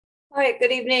right,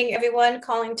 good evening, everyone.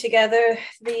 Calling together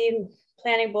the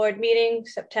planning board meeting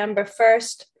September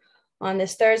 1st on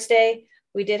this Thursday.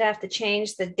 We did have to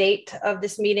change the date of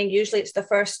this meeting. Usually it's the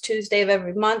first Tuesday of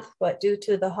every month, but due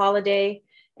to the holiday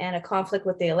and a conflict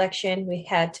with the election, we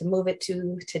had to move it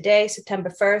to today, September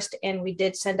 1st, and we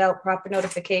did send out proper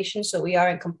notification, so we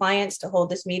are in compliance to hold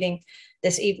this meeting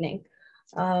this evening.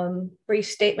 Brief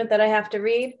statement that I have to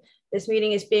read. This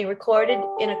meeting is being recorded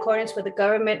in accordance with the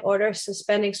government order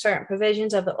suspending certain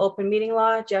provisions of the open meeting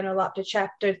law, general law to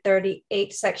chapter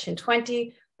 38, section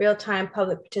 20. Real-time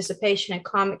public participation and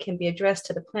comment can be addressed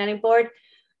to the planning board.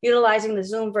 Utilizing the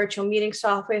Zoom virtual meeting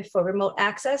software for remote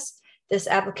access. This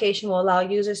application will allow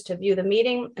users to view the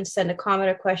meeting and send a comment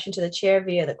or question to the chair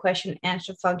via the question and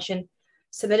answer function.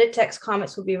 Submitted text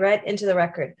comments will be read into the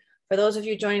record. For those of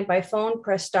you joining by phone,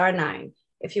 press *9.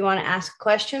 If you want to ask a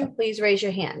question, please raise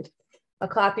your hand. A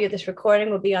copy of this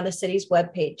recording will be on the city's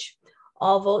webpage.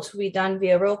 All votes will be done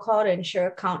via roll call to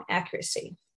ensure count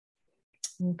accuracy.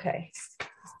 Okay.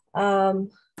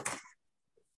 Roll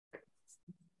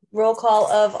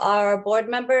call of our board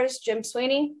members: Jim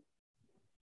Sweeney.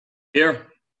 Here.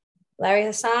 Larry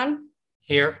Hassan.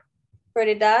 Here.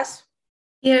 Freddie Das.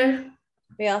 Here.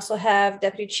 We also have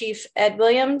Deputy Chief Ed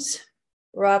Williams,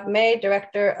 Rob May,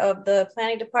 Director of the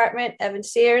Planning Department, Evan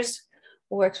Sears,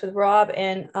 who works with Rob,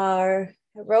 and our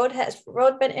road. Has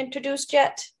road been introduced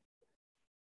yet?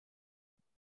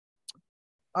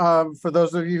 For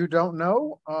those of you who don't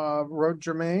know, Rode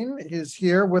Germain is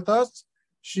here with us.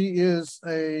 She is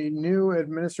a new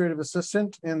administrative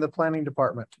assistant in the planning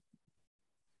department.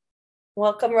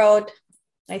 Welcome, Rode.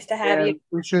 Nice to have you.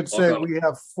 We should say we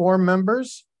have 4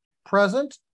 members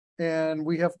present and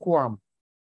we have quorum.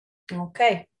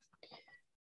 Okay.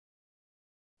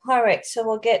 All right, so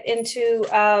we'll get into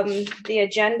the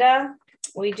agenda.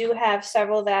 We do have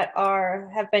several that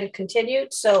have been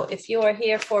continued. So if you are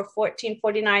here for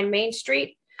 1449 Main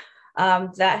Street,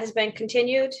 that has been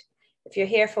continued. If you're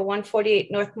here for 148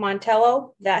 North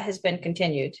Montello, that has been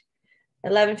continued.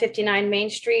 1159 Main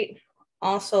Street,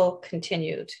 also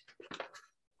continued.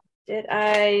 Did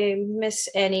I miss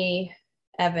any,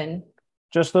 Evan?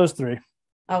 Just those 3.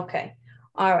 Okay.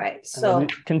 All right. So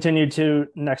continue to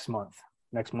next month's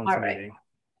meeting.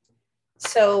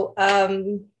 So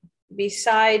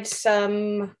besides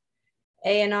some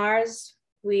A&Rs,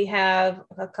 we have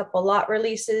a couple lot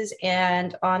releases,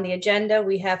 and on the agenda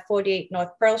we have 48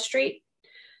 North Pearl Street.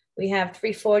 We have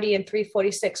 340 and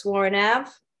 346 Warren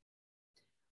Ave.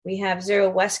 We have 0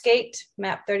 Westgate,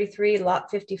 map 33,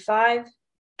 lot 55.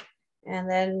 And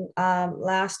then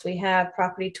last we have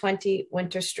property 20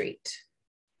 Winter Street.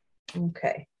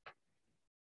 Okay.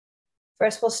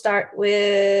 First, we'll start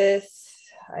with,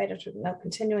 I don't know,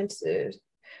 continuing to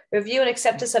review and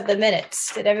acceptance of the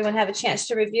minutes. Did everyone have a chance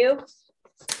to review?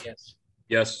 Yes.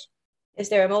 Yes. Is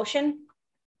there a motion?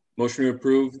 Motion to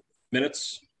approve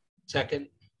minutes. Second.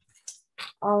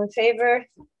 All in favor?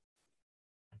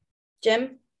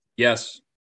 Jim? Yes.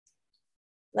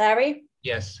 Larry?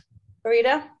 Yes.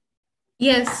 Rita?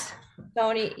 Yes.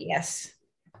 Tony? Yes.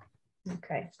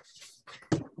 Okay.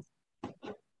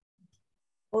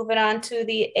 Moving on to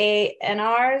the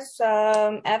A&Rs.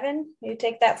 Evan, you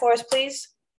take that for us, please.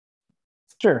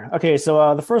 Sure. Okay,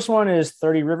 so the first one is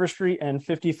 30 River Street and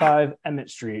 55 Emmett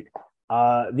Street.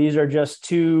 These are just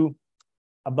 2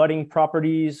 abutting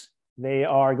properties. They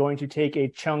are going to take a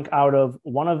chunk out of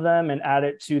one of them and add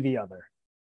it to the other.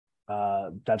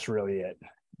 That's really it.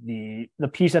 The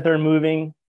piece that they're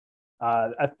moving,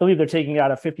 I believe they're taking it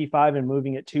out of 55 and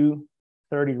moving it to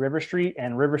 30 River Street,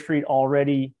 and River Street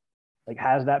already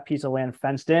has that piece of land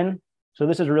fenced in. So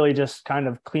this is really just kind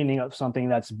of cleaning up something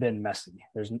that's been messy.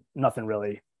 There's nothing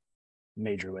really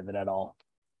major with it at all.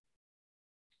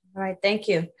 All right, thank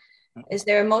you. Is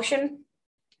there a motion?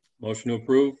 Motion to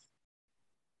approve.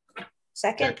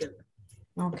 Second?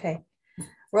 Okay.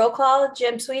 Roll call,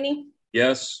 Jim Sweeney?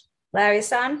 Yes. Larry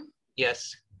Hassan?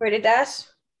 Yes. Rita Das?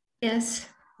 Yes.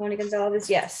 Tony Gonzalez,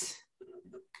 yes.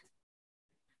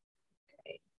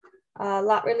 Okay.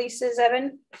 Lot releases,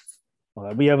 Evan?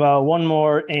 We have one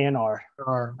more A&R.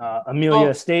 Amelia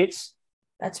Estates.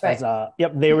 That's right.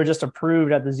 Yep, they were just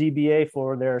approved at the ZBA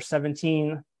for their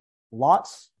 17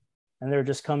 lots, and they're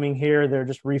just coming here. They're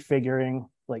just refiguring,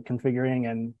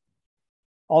 configuring and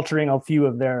altering a few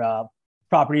of their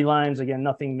property lines. Again,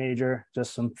 nothing major,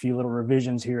 just some few little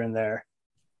revisions here and there.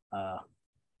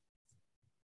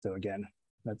 So again,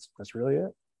 that's really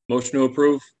it. Motion to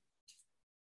approve.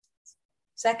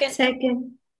 Second?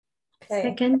 Second. Okay.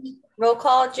 Second. Roll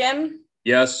call, Jim?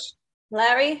 Yes.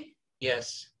 Larry?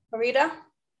 Yes. Rita?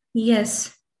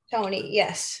 Yes. Tony,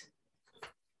 yes.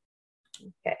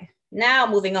 Okay. Now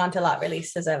moving on to lot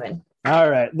releases, Evan. All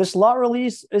right. This lot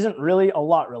release isn't really a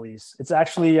lot release. It's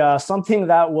actually something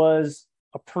that was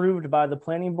approved by the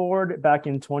planning board back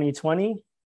in 2020.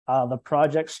 The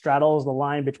project straddles the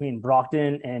line between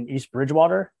Brockton and East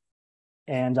Bridgewater.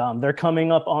 And they're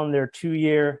coming up on their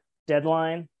 2-year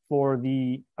deadline for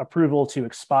the approval to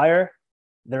expire.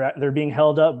 They're being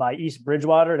held up by East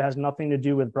Bridgewater. It has nothing to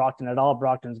do with Brockton at all.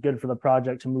 Brockton's good for the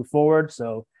project to move forward.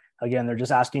 So again, they're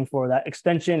just asking for that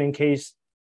extension in case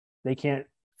they can't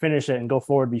finish it and go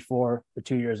forward before the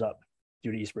 2 years up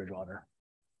due to East Bridgewater.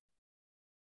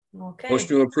 Okay. Motion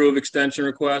to approve extension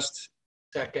request.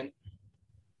 Second.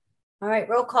 All right,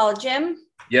 roll call. Jim,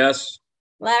 Yes.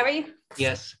 Larry,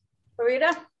 Yes.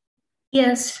 Rita,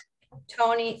 Yes.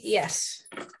 Tony, yes.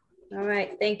 All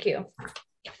right, thank you.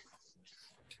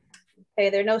 Okay,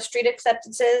 there are no street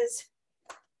acceptances,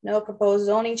 no proposed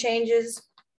zoning changes.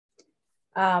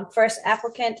 First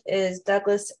applicant is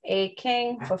Douglas A.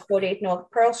 King for 48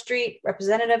 North Pearl Street,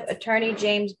 Representative Attorney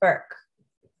James Burke.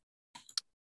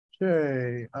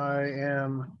 Okay, I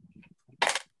am,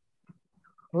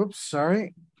 oops,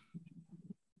 sorry.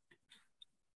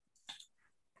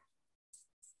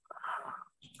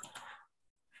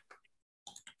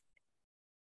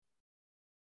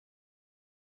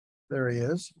 There he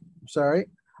is. Sorry.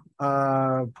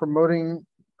 Promoting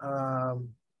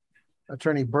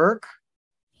Attorney Burke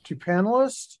to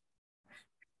panelist.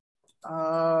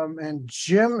 And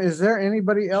Jim, is there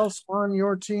anybody else on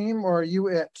your team, or are you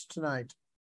it tonight?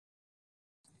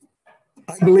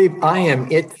 I believe I am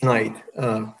it tonight,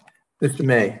 Mr.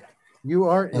 May. You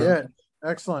are it.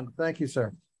 Excellent. Thank you,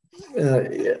 sir.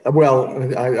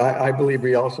 Well, I believe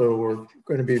we also were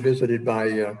going to be visited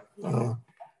by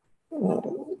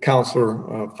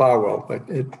Councillor Farwell, but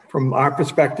from our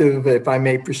perspective, if I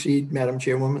may proceed, Madam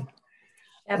Chairwoman.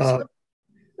 Absolutely.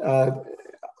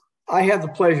 I have the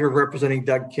pleasure of representing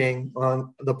Doug King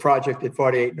on the project at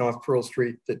 48 North Pearl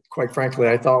Street that, quite frankly,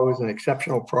 I thought was an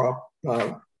exceptional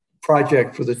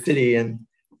project for the city, and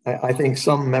I think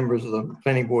some members of the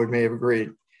planning board may have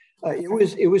agreed.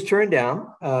 It was turned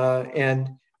down, and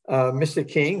Mr.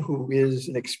 King, who is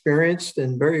an experienced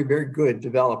and very, very good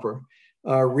developer,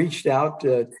 reached out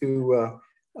to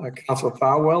Councilor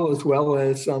Farwell, as well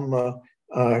as some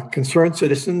concerned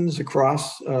citizens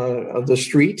across the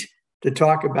street, to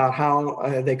talk about how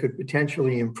they could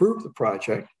potentially improve the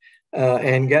project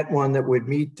and get one that would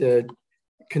meet the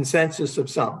consensus of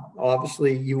some.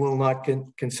 Obviously, you will not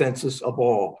consensus of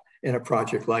all in a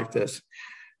project like this.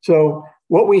 So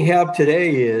what we have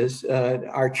today is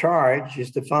our charge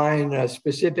is to find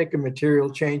specific and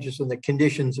material changes in the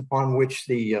conditions upon which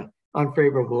the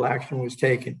unfavorable action was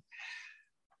taken.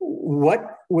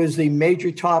 What was the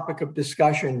major topic of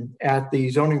discussion at the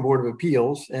Zoning Board of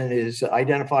Appeals, and is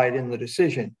identified in the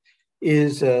decision,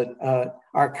 is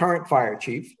our current fire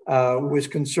chief was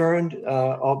concerned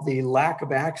of the lack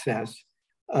of access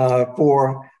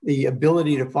for the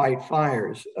ability to fight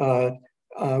fires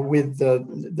with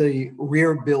the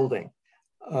rear building.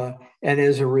 And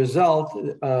as a result,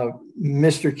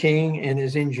 Mr. King and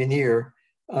his engineer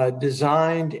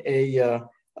designed a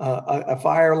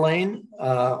fire lane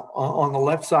on the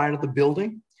left side of the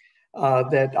building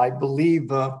that I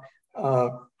believe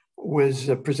was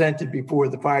presented before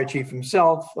the fire chief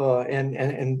himself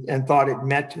and thought it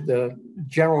met the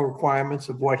general requirements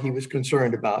of what he was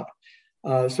concerned about.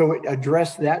 So it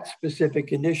addressed that specific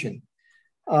condition.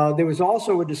 There was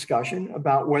also a discussion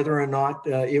about whether or not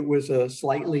it was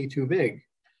slightly too big.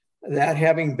 That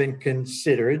having been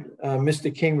considered,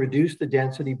 Mr. King reduced the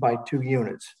density by 2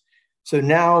 units. So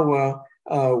now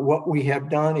what we have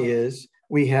done is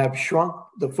we have shrunk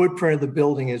the footprint of the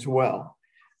building as well.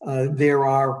 There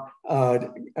are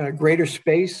greater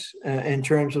space in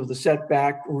terms of the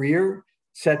setback rear,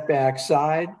 setback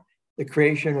side, the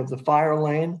creation of the fire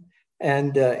lane,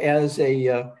 and as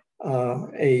a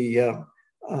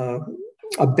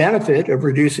benefit of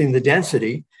reducing the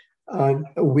density,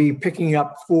 we picking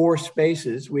up 4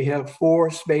 spaces. We have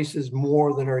 4 spaces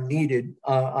more than are needed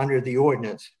under the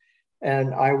ordinance.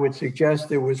 And I would suggest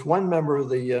there was one member of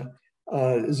the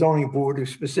zoning board who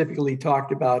specifically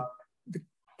talked about the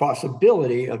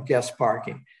possibility of guest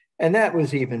parking, and that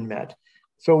was even met.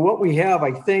 So what we have,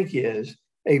 I think, is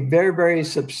a very, very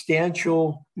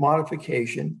substantial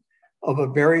modification of a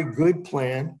very good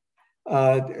plan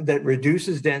that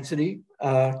reduces density,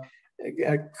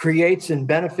 creates and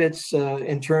benefits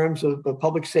in terms of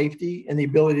public safety and the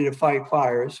ability to fight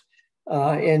fires,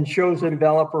 and shows a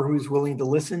developer who's willing to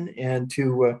listen and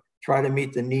to try to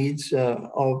meet the needs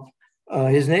of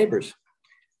his neighbors.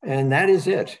 And that is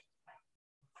it.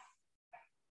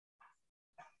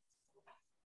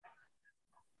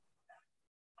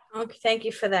 Okay, thank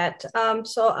you for that.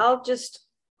 So I'll just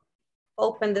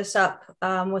open this up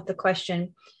with the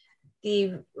question.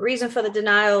 The reason for the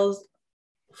denials,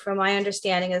 from my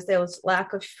understanding, is there was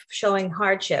lack of showing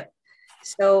hardship.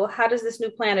 So how does this new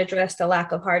plan address the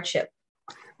lack of hardship?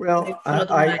 Well,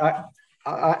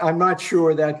 I'm not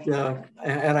sure that,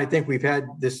 and I think we've had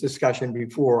this discussion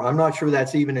before, I'm not sure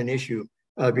that's even an issue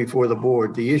before the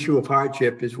board. The issue of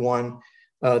hardship is one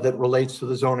that relates to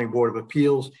the Zoning Board of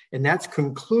Appeals, and that's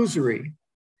conclusory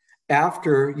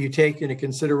after you take into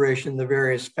consideration the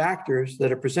various factors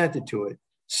that are presented to it.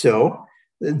 So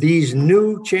these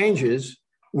new changes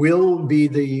will be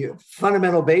the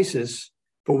fundamental basis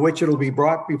for which it'll be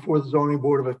brought before the Zoning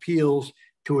Board of Appeals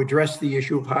to address the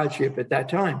issue of hardship at that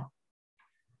time.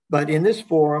 But in this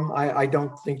forum, I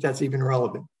don't think that's even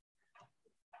relevant,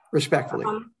 respectfully.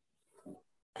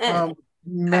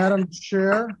 Madam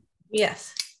Chair,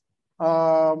 Yes.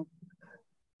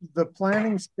 the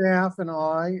planning staff and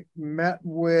I met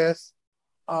with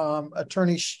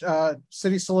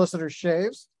City Solicitor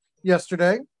Shaves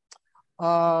yesterday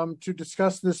to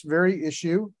discuss this very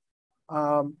issue.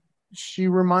 She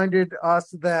reminded us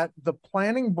that the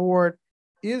planning board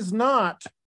is not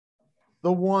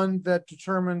the one that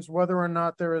determines whether or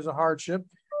not there is a hardship.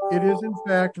 It is in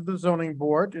fact the zoning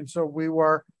board, and so we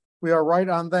are right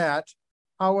on that.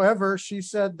 However, she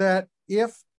said that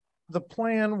if the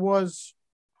plan was,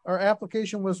 or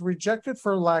application was rejected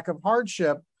for lack of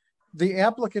hardship, the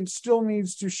applicant still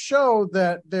needs to show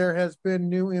that there has been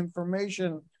new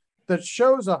information that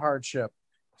shows a hardship.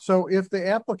 So if the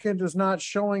applicant is not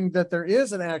showing that there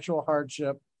is an actual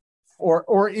hardship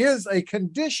or is a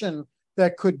condition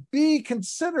that could be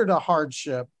considered a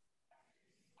hardship,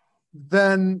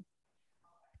 then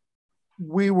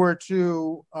we were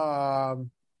to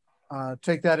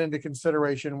take that into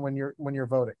consideration when you're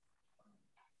voting.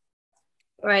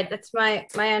 Right, that's my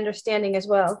understanding as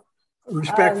well.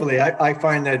 Respectfully, I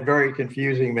find that very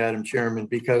confusing, Madam Chairman,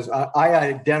 because I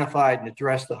identified and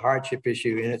addressed the hardship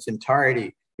issue in its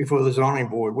entirety before the zoning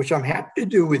board, which I'm happy to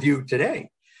do with you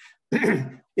today.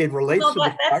 It relates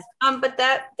to but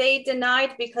that they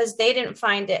denied because they didn't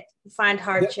find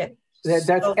hardship. That's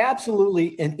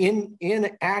absolutely an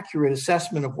inaccurate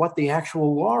assessment of what the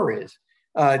actual law is.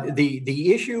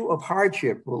 The issue of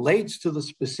hardship relates to the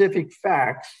specific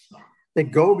facts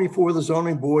that go before the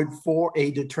zoning board for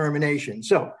a determination.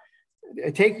 So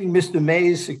taking Mr.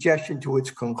 May's suggestion to its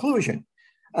conclusion,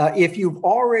 if you've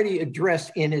already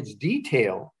addressed in its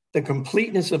detail the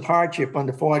completeness of hardship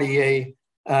under 40A,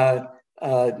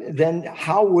 then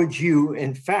how would you,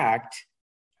 in fact,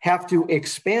 have to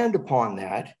expand upon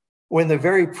that when the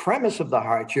very premise of the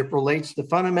hardship relates to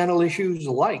fundamental issues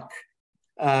like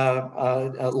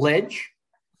ledge,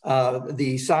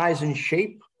 the size and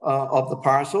shape of the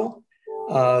parcel,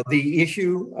 the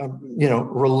issue,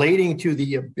 relating to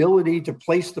the ability to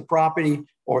place the property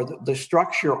or the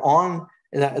structure on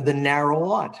the narrow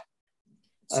lot.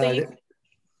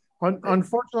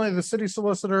 Unfortunately, the city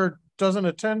solicitor doesn't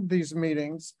attend these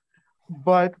meetings,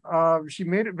 but she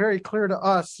made it very clear to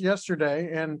us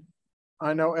yesterday, and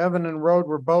I know Evan and Rode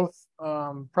were both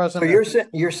present. So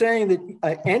you're saying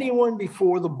that anyone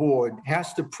before the board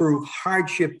has to prove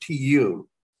hardship to you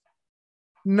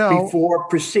before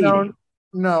proceeding?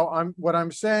 No, what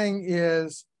I'm saying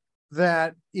is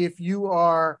that if you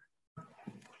are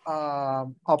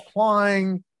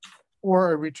applying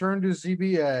for a return to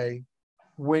ZBA,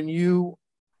 when the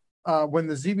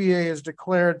ZBA has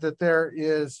declared that there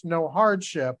is no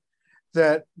hardship,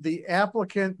 that the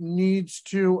applicant needs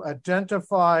to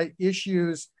identify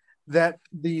issues that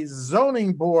the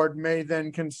zoning board may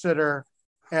then consider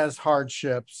as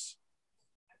hardships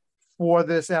for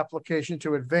this application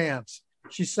to advance.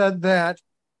 She said that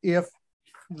if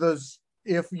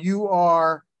you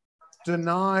are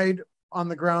denied on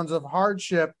the grounds of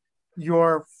hardship,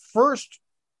 your first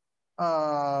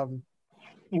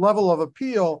level of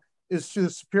appeal is to the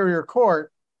Superior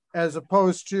Court, as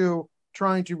opposed to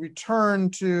trying to return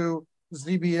to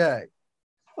ZBA.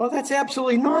 Oh, that's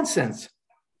absolutely nonsense.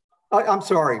 I'm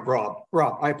sorry, Rob.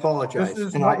 I apologize. This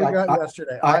is what we got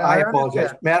yesterday. I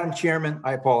apologize. Madam Chairman,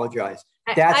 I apologize.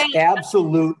 That's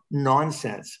absolute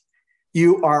nonsense.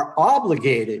 You are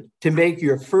obligated to make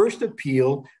your first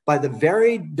appeal by the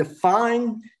very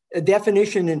defined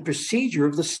definition and procedure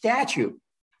of the statute.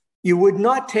 You would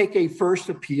not take a first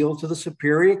appeal to the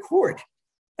Superior Court.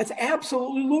 That's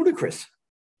absolutely ludicrous.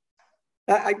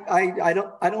 I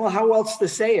don't know how else to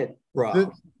say it,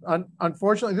 Rob.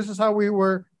 Unfortunately, this is how we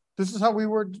were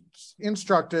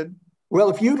instructed, Well,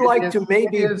 if you'd like to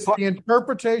maybe. Is the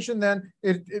interpretation, then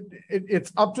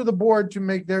it's up to the board to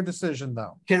make their decision,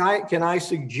 though. Can I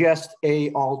suggest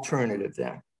a alternative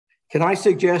then? Can I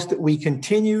suggest that we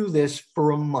continue this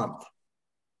for a month?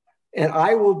 And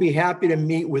I will be happy to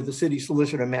meet with the city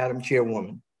solicitor, Madam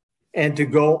Chairwoman, and to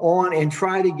go on and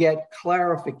try to get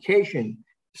clarification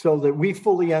so that we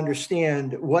fully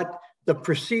understand what the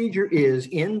procedure is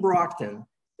in Brockton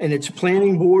and its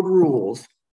planning board rules,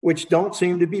 which don't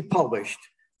seem to be published,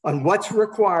 on what's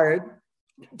required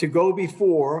to go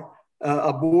before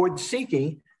a board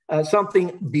seeking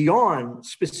something beyond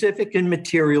specific and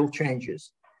material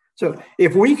changes. So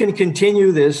if we can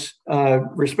continue this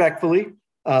respectfully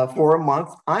for a month,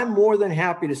 I'm more than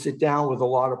happy to sit down with the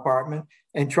law department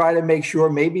and try to make sure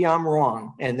maybe I'm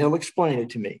wrong, and they'll explain it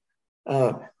to me.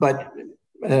 But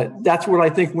that's what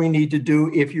I think we need to do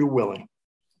if you're willing.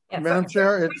 Yeah, Madam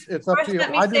Chair, it's up to you.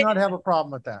 I do not have a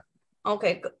problem with that.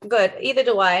 Okay, good. Either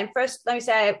do I. And first, let me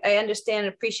say I understand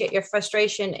and appreciate your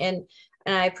frustration, and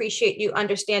I appreciate you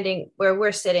understanding where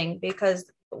we're sitting,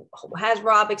 because as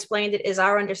Rob explained, it is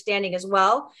our understanding as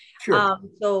well. Sure.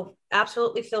 So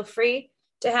absolutely feel free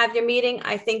to have your meeting.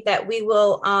 I think that we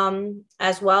will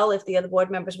as well, if the other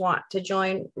board members want to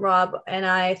join Rob. And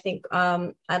I think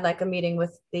I'd like a meeting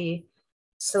with the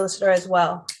solicitor as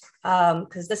well,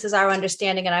 because this is our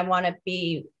understanding, and I want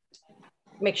to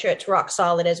make sure it's rock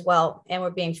solid as well, and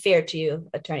we're being fair to you,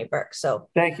 Attorney Burke. So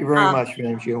thank you very much,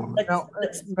 Madam Chairwoman. Now,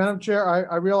 Madam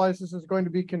Chair, I realize this is going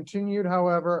to be continued.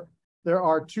 However, there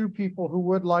are two people who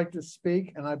would like to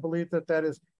speak, and I believe that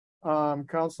is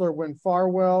Councilor Wynn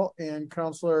Farwell and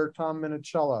Councilor Tom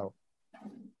Minicello.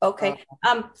 Okay.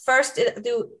 First,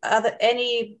 do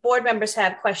any board members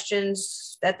have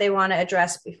questions that they want to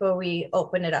address before we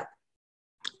open it up?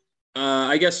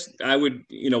 I guess I would,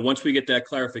 once we get that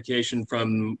clarification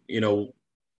from,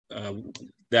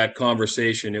 that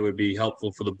conversation, it would be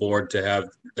helpful for the board to have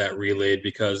that relayed,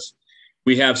 because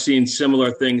we have seen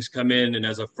similar things come in, and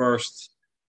as a first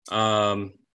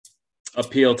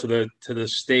appeal to the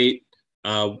state,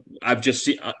 I've just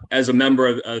seen, as a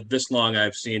member of this long,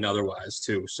 I've seen otherwise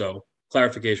too. So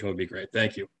clarification would be great.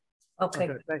 Thank you. Okay,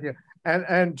 thank you.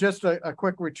 And just a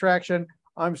quick retraction.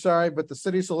 I'm sorry, but the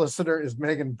city solicitor is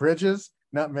Megan Bridges,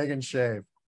 not Megan Shave.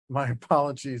 My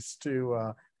apologies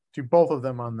to both of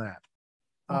them on that.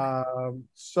 Okay.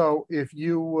 So if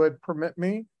you would permit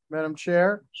me, Madam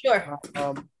Chair. Sure.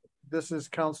 This is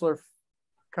Councilor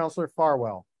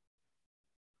Farwell.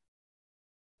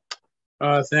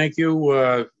 Thank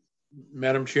you,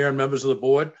 Madam Chair and members of the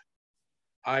board.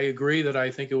 I agree that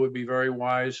I think it would be very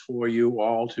wise for you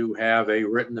all to have a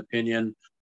written opinion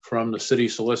from the city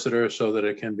solicitor so that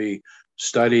it can be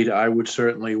studied. I would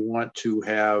certainly want to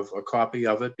have a copy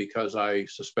of it, because I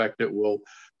suspect it will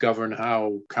govern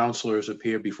how councilors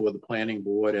appear before the planning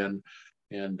board and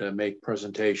make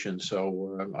presentations.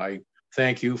 So I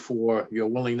thank you for your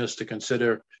willingness to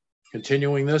consider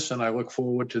continuing this, and I look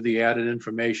forward to the added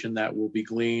information that will be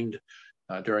gleaned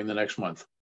during the next month.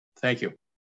 Thank you.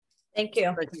 Thank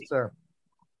you. Thank you, sir.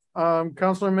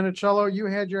 Councilor Minicello, you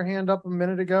had your hand up a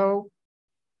minute ago.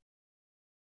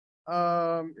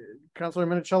 Councilor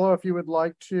Minicello, if you would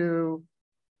like to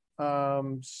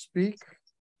speak,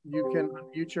 you can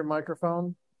unmute your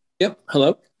microphone. Yep.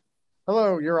 Hello.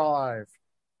 Hello, you're alive.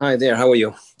 Hi there. How are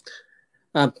you?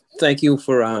 Thank you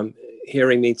for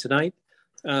hearing me tonight.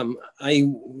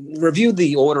 I reviewed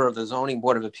the order of the Zoning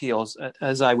Board of Appeals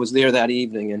as I was there that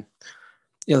evening, and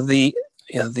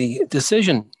the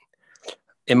decision,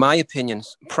 in my opinion,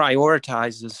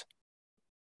 prioritizes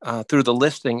through the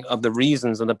listing of the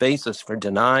reasons and the basis for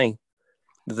denying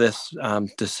this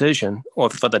decision, or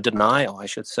for the denial, I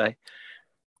should say.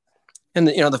 And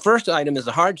the first item is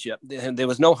a hardship. There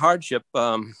was no hardship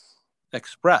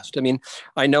expressed. I mean,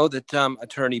 I know that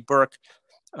Attorney Burke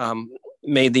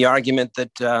made the argument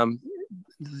that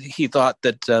he thought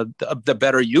that the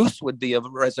better use would be of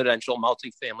residential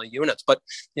multifamily units. But,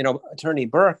 Attorney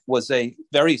Burke was a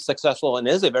very successful and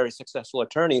is a very successful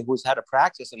attorney who's had a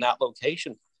practice in that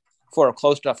location for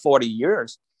close to 40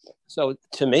 years. So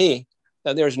to me,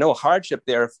 there's no hardship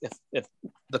there if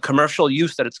the commercial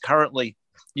use that it's currently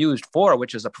used for,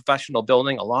 which is a professional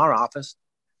building, a law office,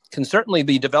 can certainly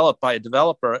be developed by a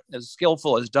developer as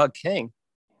skillful as Doug King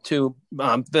to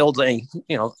build a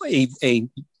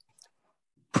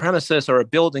premises or a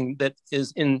building that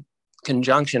is in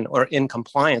conjunction or in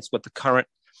compliance with the current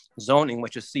zoning,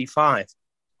 which is C5.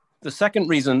 The second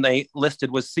reason they listed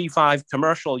was C5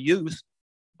 commercial use,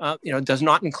 does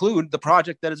not include the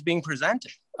project that is being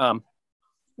presented,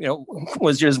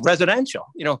 was just residential.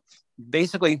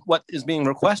 basically what is being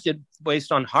requested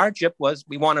based on hardship was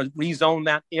we want to rezone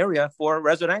that area for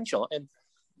residential. And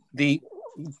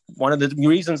one of the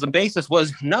reasons, the basis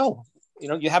was no,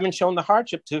 you haven't shown the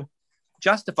hardship to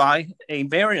justify a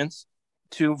variance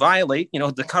to violate,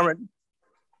 the current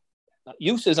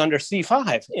uses under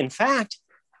C5. In fact,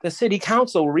 the city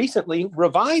council recently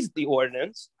revised the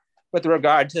ordinance with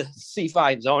regard to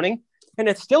C5 zoning, and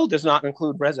it still does not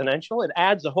include residential. It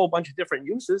adds a whole bunch of different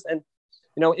uses. And,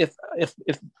 if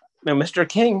Mr.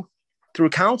 King, through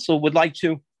council, would like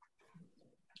to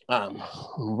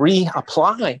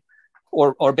reapply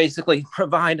or basically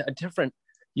provide a different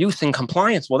use in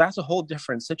compliance, well, that's a whole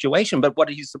different situation. But what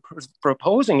he's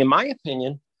proposing, in my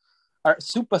opinion, are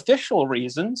superficial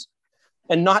reasons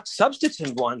and not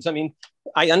substantive ones. I mean,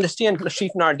 I understand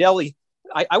Chief Nardelli.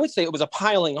 I would say it was a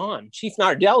piling on. Chief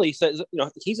Nardelli says,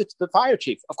 he's the fire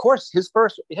chief. Of course, his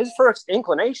first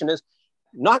inclination is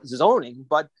not zoning,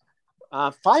 but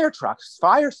fire trucks,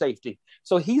 fire safety.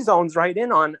 So he zones right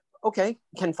in on, okay,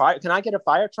 can I get a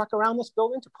fire truck around this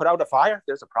building to put out a fire if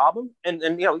there's a problem? And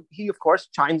he of course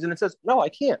chimes in and says, no, I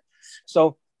can't.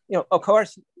 So, of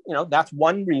course, that's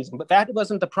one reason, but that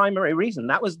wasn't the primary reason.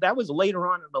 That was later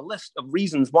on in the list of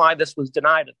reasons why this was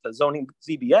denied at the zoning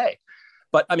ZBA.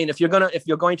 But I mean, if you're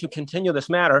going to continue this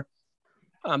matter,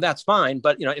 that's fine.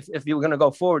 But if you're going to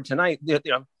go forward tonight,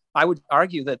 I would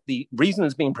argue that the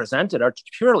reasons being presented are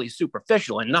purely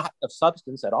superficial and not of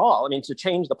substance at all. I mean, to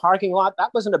change the parking lot,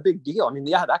 that wasn't a big deal. I mean,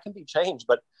 yeah, that can be changed,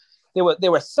 but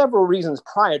there were several reasons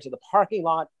prior to the parking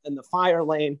lot and the fire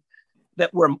lane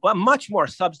that were much more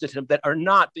substantive that are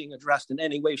not being addressed in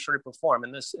any way, shape, or form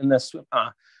in this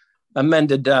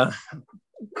amended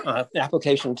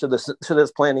application to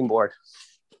this planning board.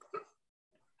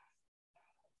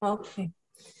 Okay,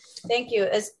 thank you.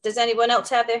 Does anyone else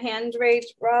have their hand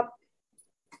raised, Rob?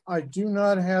 I do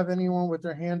not have anyone with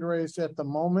their hand raised at the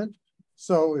moment.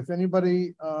 So if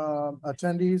anybody,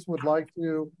 attendees, would like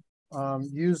to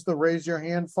use the raise your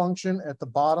hand function at the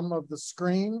bottom of the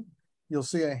screen, you'll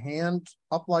see a hand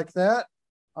up like that.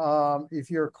 If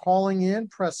you're calling in,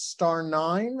 press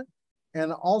 *9.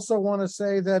 And also want to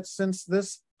say that since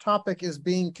this topic is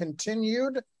being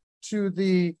continued to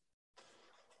the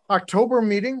October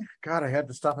meeting, God, I had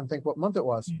to stop and think what month it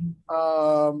was.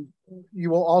 You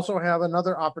will also have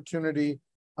another opportunity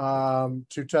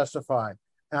to testify.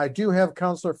 And I do have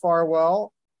Councilor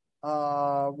Farwell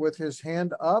with his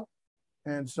hand up.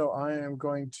 And so I am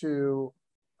going to,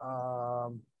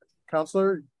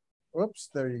 Councilor, whoops,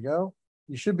 there you go.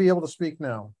 You should be able to speak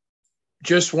now.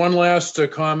 Just one last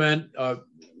comment.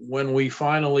 When we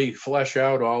finally flesh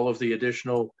out all of the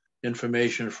additional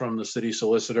information from the city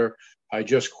solicitor, I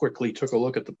just quickly took a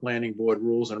look at the planning board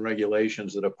rules and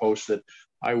regulations that are posted.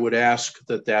 I would ask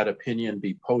that opinion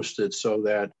be posted so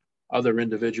that other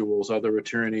individuals, other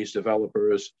attorneys,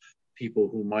 developers, people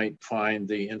who might find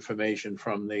the information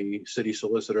from the city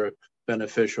solicitor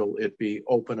beneficial, it be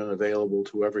open and available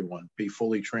to everyone, be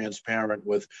fully transparent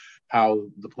with how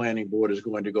the planning board is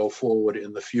going to go forward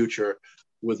in the future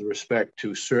with respect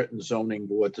to certain zoning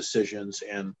board decisions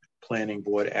and planning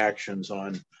board actions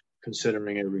on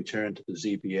considering a return to the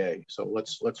ZBA. So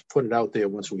let's put it out there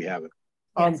once we have it.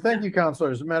 Thank you, Councilor.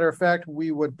 As a matter of fact,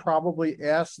 we would probably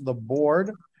ask the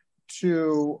board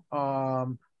to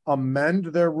amend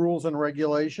their rules and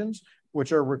regulations,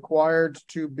 which are required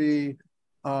to be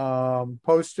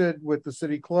posted with the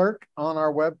city clerk on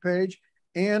our webpage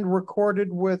and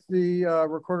recorded with the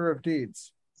recorder of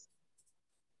deeds.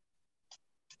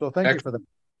 So thank you for that.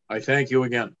 I thank you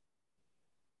again.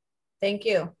 Thank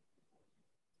you.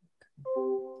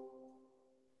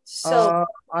 So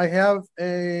I have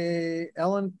a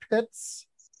Ellen Pitts.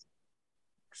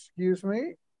 Excuse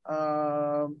me.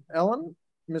 Ellen,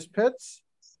 Miss Pitts,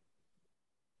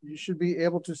 you should be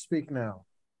able to speak now.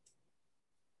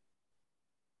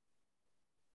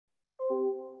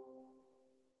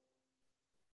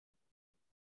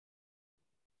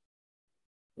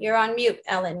 you're on mute,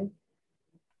 Ellen.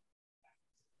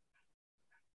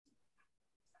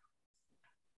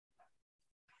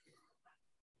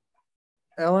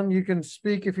 Ellen, you can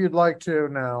speak if you'd like to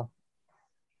now.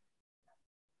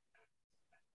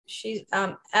 She's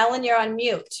Ellen, you're on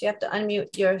mute. You have to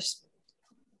unmute your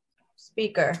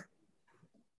speaker.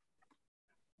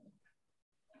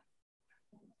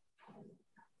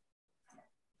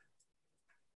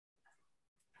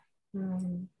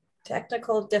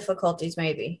 Technical difficulties,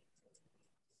 maybe.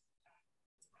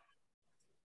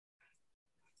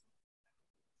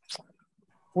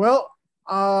 Well,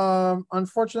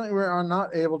 unfortunately, we are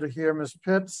not able to hear Ms.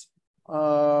 Pitts,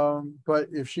 but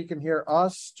if she can hear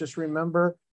us, just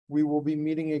remember We will be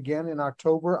meeting again in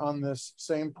October on this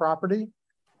same property.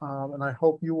 And I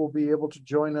hope you will be able to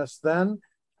join us then.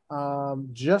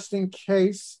 Just in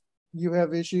case you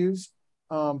have issues,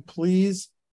 please,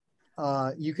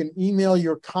 you can email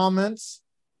your comments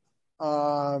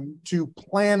to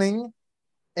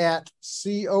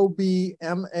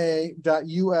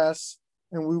planning@cobma.us,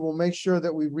 and we will make sure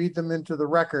that we read them into the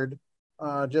record,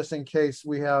 just in case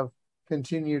we have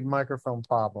continued microphone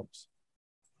problems.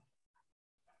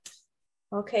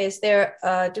 Okay,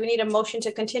 do we need a motion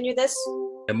to continue this?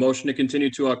 A motion to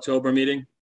continue to October meeting?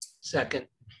 Second.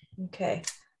 Okay,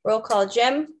 roll call.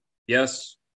 Jim?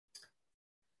 Yes.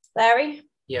 Larry?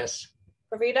 Yes.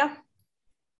 Rita?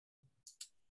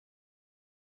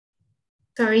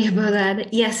 Sorry about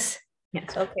that. Yes.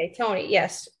 Yes. Okay, Tony,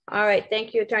 yes. All right,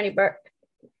 thank you, Attorney Burke.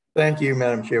 Thank you,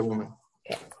 Madam Chairwoman.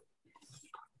 Okay.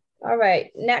 All right,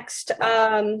 next,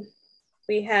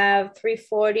 we have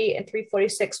 340 and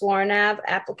 346 Warren Ave.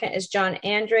 Applicant is John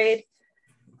Andrade,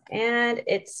 and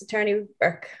it's Attorney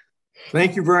Burke.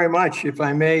 Thank you very much. If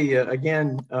I may,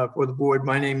 again, for the board,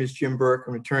 my name is Jim Burke.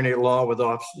 I'm attorney at law with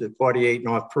offices at 48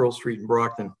 North Pearl Street in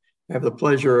Brockton. I have the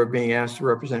pleasure of being asked to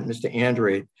represent Mr.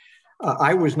 Andrade.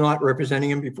 I was not representing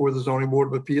him before the Zoning Board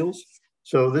of Appeals,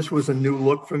 so this was a new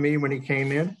look for me when he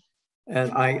came in.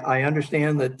 And I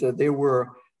understand that there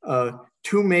were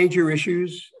two major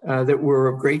issues that were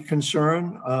of great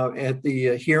concern at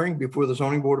the hearing before the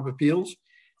Zoning Board of Appeals.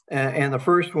 And the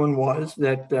first one was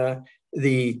that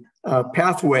the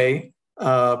pathway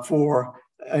for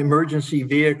emergency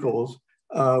vehicles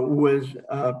was,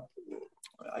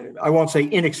 I won't say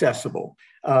inaccessible,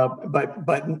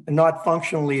 but not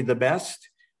functionally the best.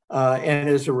 And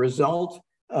as a result,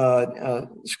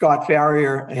 Scott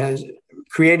Farrier has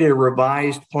created a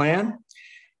revised plan.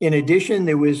 In addition,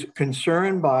 there was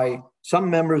concern by some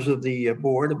members of the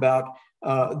board about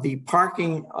the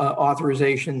parking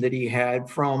authorization that he had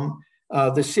from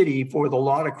the city for the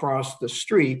lot across the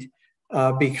street,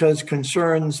 because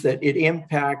concerns that it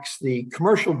impacts the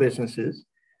commercial businesses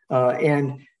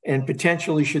and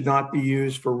potentially should not be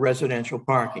used for residential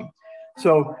parking.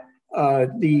 So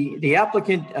the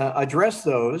applicant addressed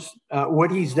those.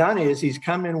 What he's done is he's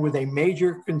come in with a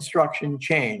major construction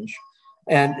change,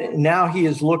 and now he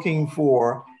is looking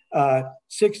for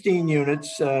 16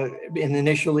 units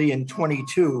initially in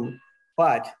 22,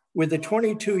 but with the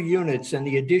 22 units and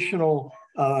the additional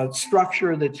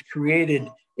structure that's created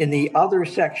in the other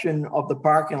section of the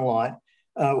parking lot,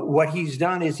 what he's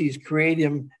done is he's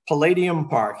created palladium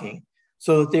parking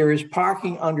so that there is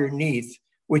parking underneath,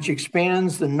 which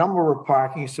expands the number of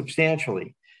parking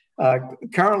substantially.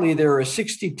 Currently, there are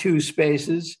 62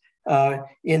 spaces.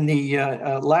 In the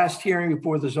last hearing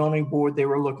before the zoning board, they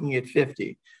were looking at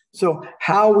 50. So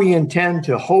how we intend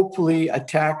to hopefully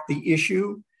attack the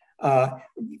issue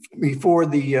before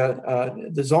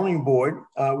the zoning board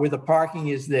with the parking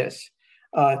is this.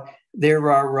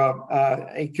 There are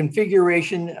a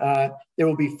configuration, there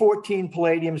will be 14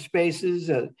 palladium spaces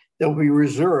that will be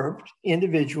reserved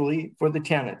individually for the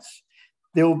tenants.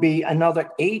 There will be another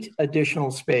 8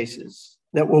 additional spaces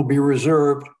that will be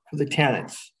reserved for the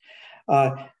tenants.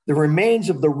 The remains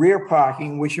of the rear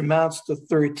parking, which amounts to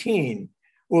 13,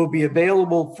 will be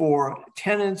available for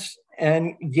tenants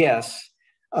and guests.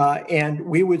 And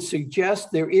we would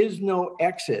suggest there is no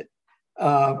exit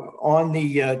on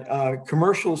the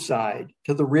commercial side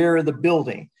to the rear of the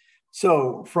building.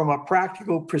 So from a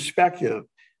practical perspective,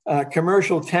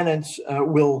 commercial tenants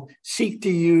will seek to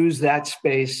use that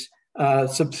space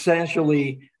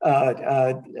substantially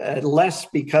less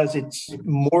because it's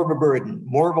more of a burden,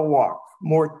 more of a walk,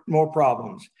 more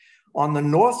problems. On the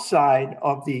north side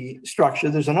of the structure,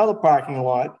 there's another parking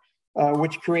lot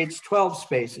which creates 12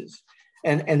 spaces.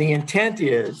 And the intent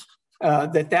is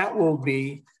that will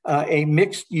be a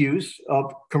mixed use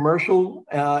of commercial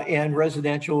and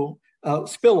residential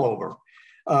spillover.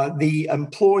 The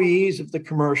employees of the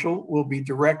commercial will be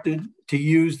directed to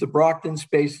use the Brockton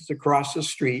spaces across the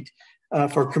street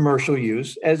for commercial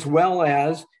use, as well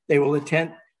as they will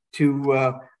attempt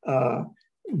to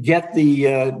get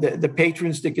the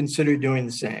patrons to consider doing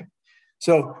the same.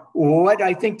 So what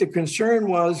I think the concern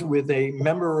was with a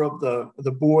member of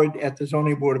the board at the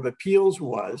Zoning Board of Appeals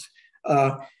was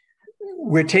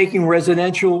we're taking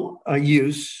residential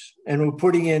use and we're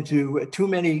putting into too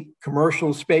many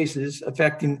commercial spaces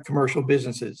affecting commercial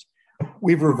businesses.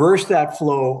 We've reversed that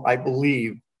flow, I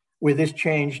believe, with this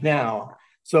change now,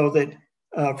 so that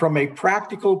from a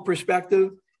practical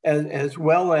perspective, as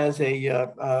well as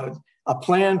a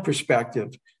plan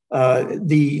perspective,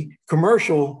 the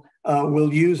commercial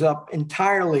will use up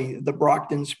entirely the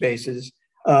Brockton spaces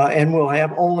and will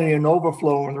have only an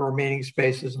overflow in the remaining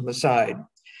spaces on the side.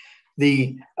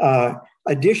 The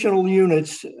additional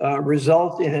units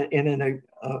result in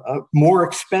a more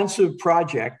expensive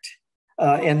project,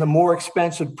 and the more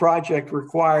expensive project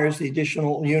requires the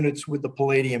additional units with the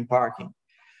Palladium parking.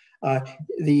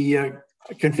 The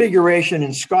configuration,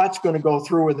 and Scott's going to go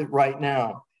through with it right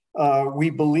now, we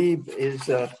believe is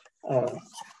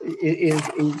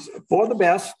for the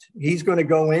best. He's going to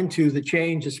go into the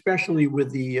change, especially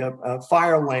with the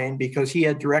fire lane, because he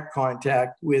had direct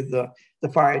contact with the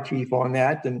fire chief on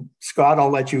that. And Scott, I'll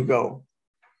let you go.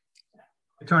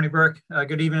 Attorney Burke,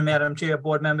 good evening, Madam Chair,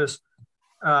 board members.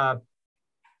 I'm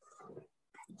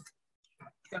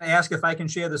going to ask if I can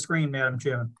share the screen, Madam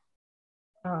Chairman.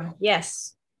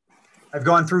 Yes. I've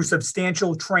gone through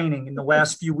substantial training in the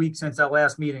last few weeks since our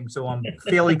last meeting, so I'm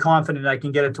fairly confident I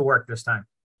can get it to work this time.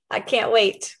 I can't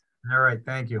wait. All right,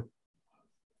 thank you.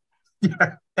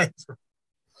 Yeah, thanks.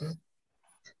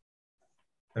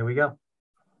 There we go.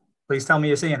 Please tell me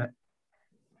you're seeing it.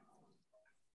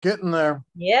 Getting there.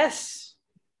 Yes.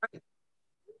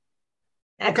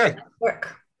 Okay.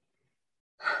 Work.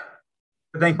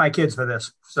 Thank my kids for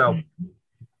this. So,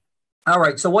 all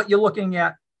right. So what you're looking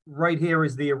at right here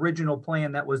is the original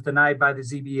plan that was denied by the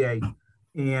ZBA.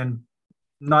 And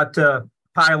not to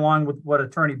pile on with what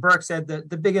Attorney Burke said,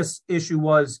 the biggest issue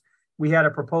was we had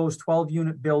a proposed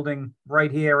 12-unit building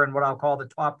right here in what I'll call the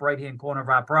top right-hand corner of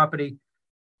our property,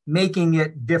 making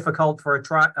it difficult for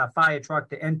a fire truck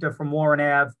to enter from Warren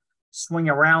Ave, swing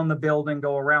around the building,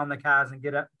 go around the cars, and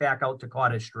get back out to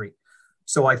Cottage Street.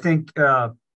 So I think,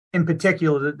 in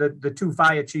particular, the two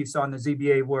fire chiefs on the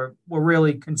ZBA were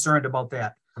really concerned about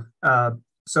that.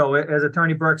 So as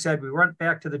Attorney Burke said, we went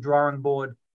back to the drawing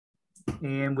board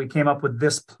and we came up with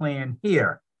this plan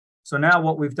here. So now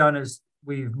what we've done is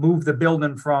we've moved the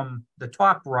building from the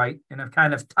top right and have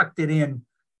kind of tucked it in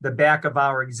the back of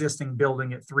our existing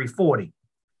building at 340.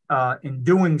 In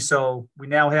doing so, we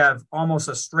now have almost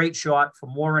a straight shot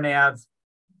from Warren Ave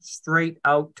straight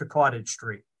out to Cottage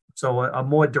Street. So a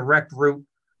more direct route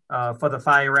for the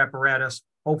fire apparatus.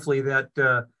 Hopefully that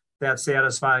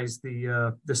satisfies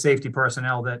the safety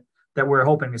personnel that we're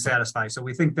hoping to satisfy. So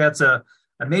we think that's a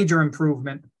major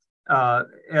improvement.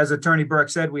 As Attorney Burke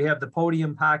said, we have the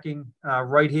podium parking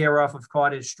right here off of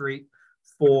Cottage Street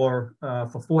for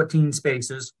 14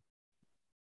 spaces.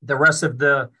 The rest of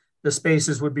the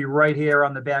spaces would be right here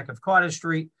on the back of Cottage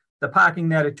Street. The parking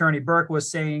that Attorney Burke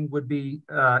was saying would be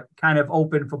kind of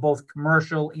open for both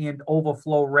commercial and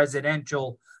overflow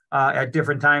residential at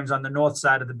different times on the north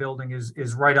side of the building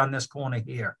is right on this corner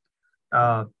here.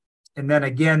 And then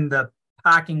again, the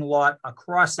parking lot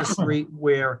across the street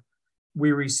where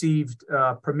we received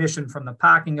permission from the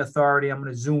parking authority. I'm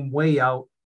going to zoom way out.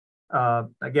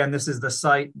 Again, this is the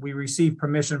site. We received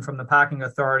permission from the parking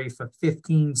authority for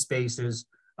 15 spaces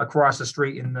across the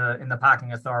street in the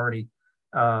parking authority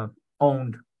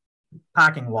owned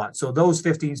parking lot. So those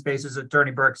 15 spaces,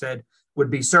 Attorney Burke said, would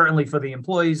be certainly for the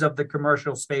employees of the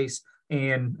commercial space,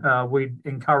 and we'd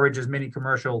encourage as many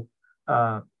commercial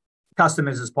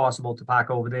customers as possible to park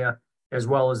over there, as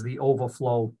well as the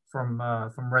overflow from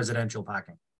residential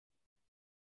parking.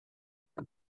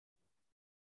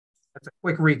 That's a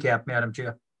quick recap, Madam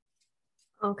Chair.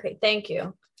 Okay, thank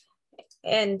you.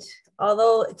 And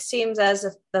although it seems as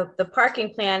if the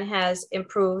parking plan has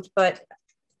improved, but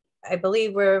I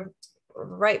believe we're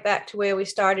right back to where we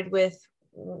started with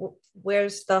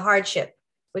where's the hardship,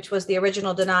 which was the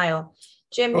original denial.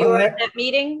 Jim, you were at that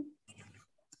meeting?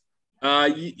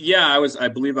 Yeah, I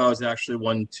believe I was actually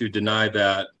one to deny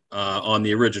that on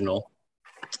the original.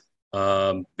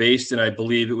 I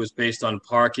believe it was based on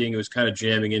parking. It was kind of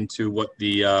jamming into what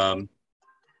the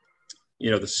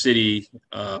the city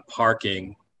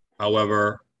parking.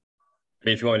 However, I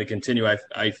mean, if you want me to continue,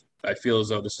 I feel as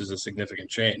though this is a significant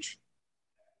change.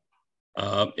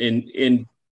 In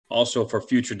also for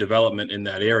future development in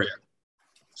that area.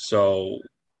 So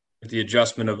with the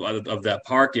adjustment of that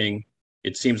parking,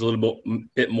 it seems a little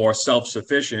bit more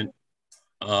self-sufficient.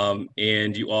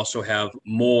 And you also have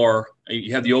more,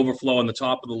 you have the overflow on the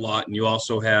top of the lot, and you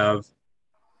also have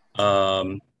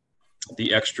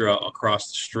the extra across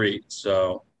the street.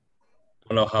 So I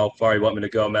don't know how far you want me to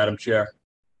go, Madam Chair.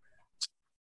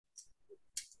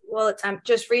 Well, I'm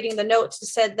just reading the notes. It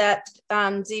said that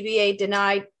ZBA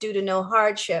denied due to no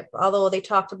hardship. Although they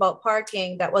talked about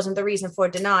parking, that wasn't the reason for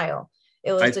denial.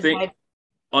 It was denied.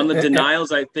 On the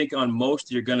denials, I think on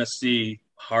most you're going to see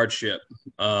hardship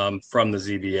from the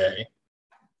ZBA.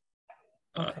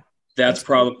 Okay.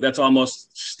 That's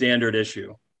almost standard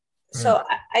issue. So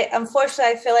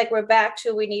Unfortunately, I feel like we're back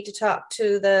to, we need to talk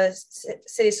to the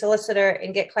city solicitor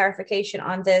and get clarification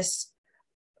on this.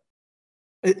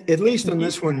 At least on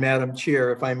this one, Madam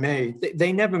Chair, if I may,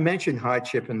 they never mentioned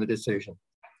hardship in the decision.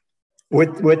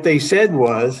 What they said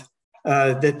was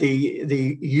that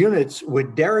the units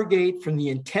would derogate from the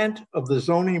intent of the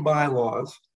zoning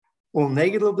bylaws, will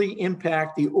negatively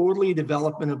impact the orderly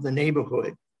development of the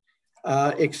neighborhood,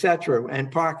 et cetera,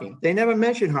 and parking. They never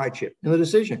mentioned hardship in the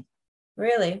decision.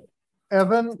 Really?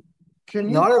 Evan, can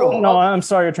you? Not at all. No, I'm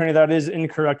sorry, Attorney. That is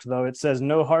incorrect, though. It says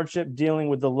no hardship dealing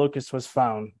with the locust was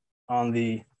found on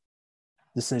the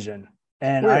decision.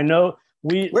 And Where? I know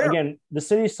Where? again, the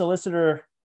city solicitor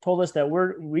told us that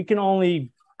we can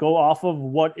only go off of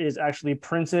what is actually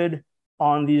printed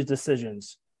on these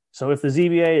decisions. So if the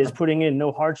ZBA is putting in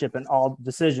no hardship in all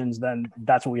decisions, then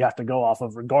that's what we have to go off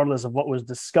of, regardless of what was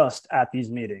discussed at these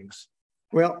meetings.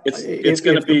 Well, it's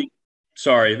going to be,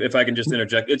 sorry, if I can just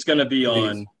interject, it's going to be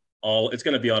on all, it's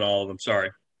going to be on all of them. Sorry.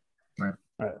 Right.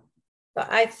 But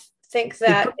I think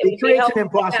that it creates an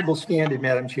impossible standard,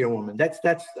 Madam Chairwoman. That's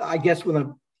I guess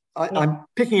when I'm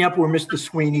picking up where Mr.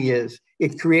 Sweeney is,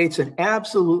 it creates an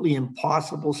absolutely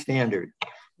impossible standard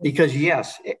because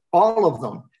yes, all of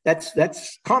them,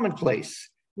 that's commonplace.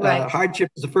 Right. Hardship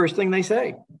is the first thing they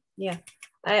say. Yeah,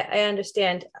 I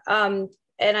understand. And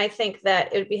I think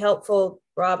that it would be helpful,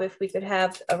 Rob, if we could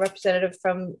have a representative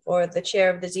from, or the chair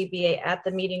of the ZBA at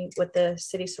the meeting with the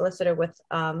city solicitor, with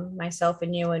myself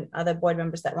and you and other board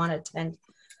members that want to attend.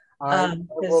 I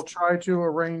will try to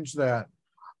arrange that.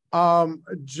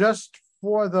 Just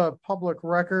for the public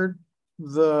record,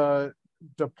 the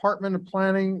Department of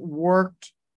Planning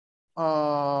worked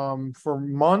for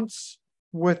months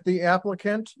with the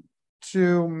applicant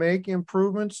to make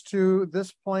improvements to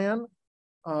this plan.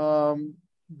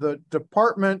 The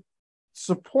department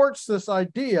supports this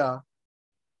idea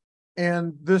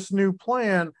and this new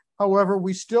plan. However,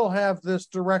 we still have this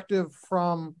directive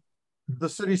from the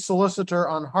city solicitor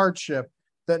on hardship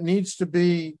that needs to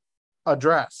be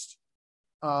addressed.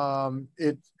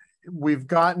 We've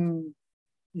gotten,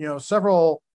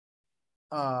 several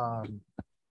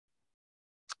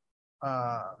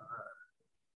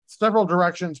several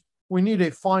directions. We need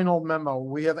a final memo.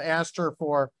 We have asked her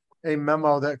for a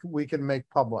memo that we can make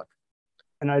public.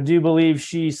 And I do believe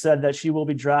she said that she will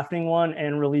be drafting one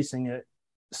and releasing it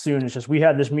soon. It's just we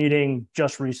had this meeting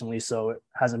just recently, so it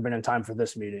hasn't been in time for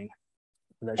this meeting.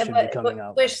 That should be coming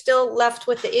out. We're still left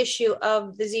with the issue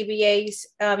of the ZBA's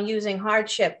using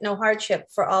no hardship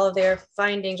for all of their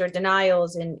findings or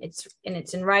denials, and it's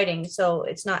in writing, so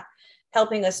it's not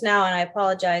helping us now. And I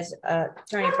apologize,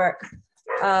 Attorney Burke.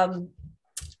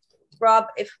 Rob,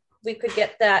 if we could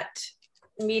get that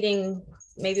meeting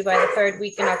maybe by the third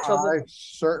week in October. I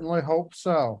certainly hope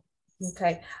so.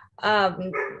 Okay.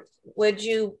 Do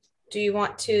you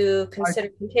want to consider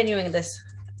continuing this,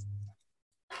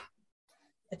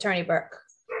 Attorney Burke?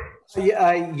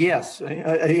 Yes.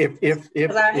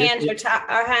 If our hands are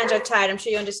tied. I'm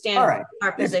sure you understand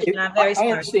our position. I'm very sorry.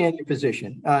 I understand your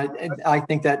position. I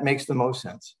think that makes the most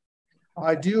sense.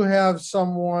 I do have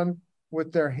someone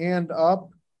with their hand up.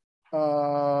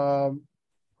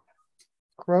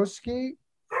 Krosky,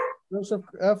 Joseph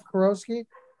F. Krosky.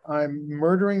 I'm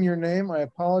murdering your name. I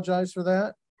apologize for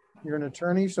that. You're an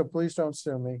attorney, so please don't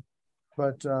sue me.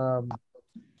 But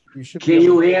you should. Can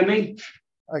you hear me?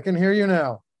 I can hear you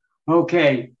now.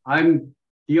 Okay, I'm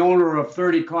the owner of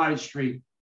 30 Cottage Street,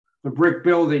 the brick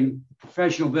building,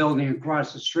 professional building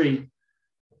across the street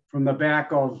from the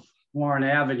back of Warren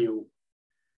Avenue.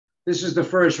 This is the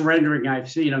first rendering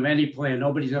I've seen of any plan.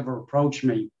 Nobody's ever approached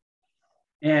me.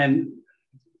 And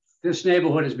this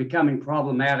neighborhood is becoming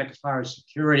problematic as far as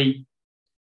security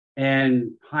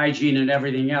and hygiene and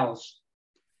everything else.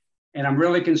 And I'm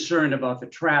really concerned about the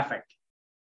traffic.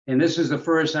 And this is the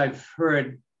first I've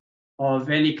heard of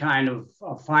any kind of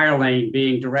a fire lane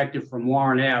being directed from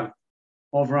Warren Ave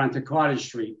over onto Cottage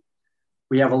Street.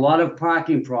 We have a lot of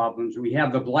parking problems. We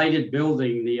have the blighted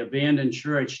building, the abandoned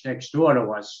church next door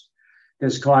to us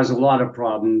has caused a lot of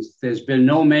problems. There's been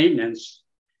no maintenance.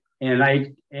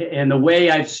 And the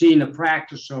way I've seen the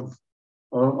practice of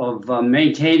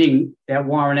maintaining that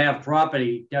Warren Ave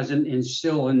property doesn't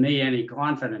instill in me any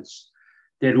confidence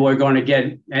that we're going to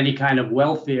get any kind of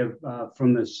welfare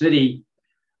from the city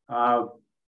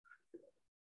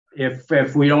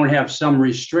if we don't have some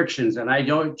restrictions. And I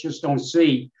just don't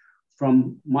see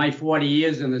from my 40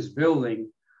 years in this building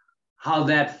how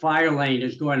that fire lane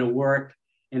is going to work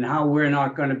and how we're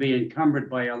not going to be encumbered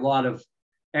by a lot of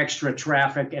extra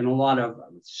traffic and a lot of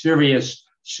serious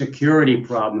security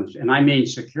problems. And I mean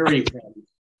security problems.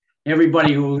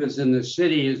 Everybody who lives in the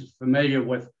city is familiar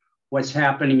with what's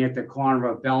happening at the corner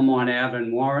of Belmont Ave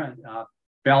and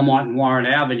Belmont and Warren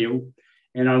Avenue.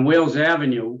 And on Wales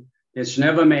Avenue, it's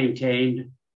never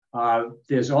maintained.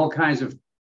 There's all kinds of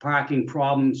parking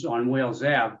problems on Wales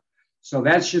Ave. So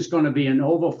that's just going to be an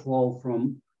overflow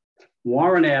from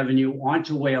Warren Avenue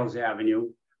onto Wales Avenue,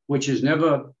 which has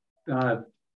never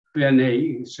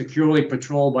been securely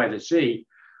patrolled by the city.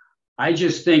 I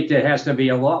just think there has to be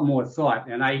a lot more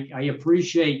thought. And I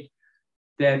appreciate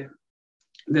that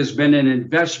there's been an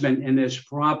investment in this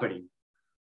property.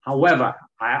 However,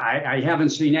 I haven't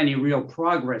seen any real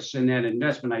progress in that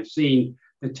investment. I've seen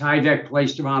the Tyvek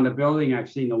placed around the building.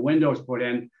 I've seen the windows put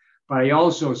in, but I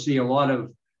also see a lot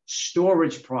of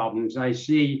storage problems. I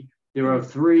see there are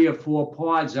 3 or 4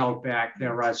 pods out back.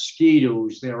 There are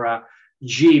Ski-Doos, there are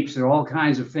Jeeps, there are all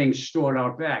kinds of things stored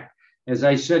out back. As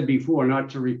I said before,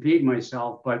 not to repeat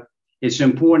myself, but it's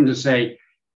important to say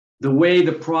the way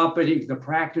the property, the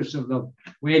practice of the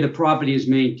way the property is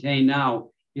maintained now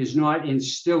is not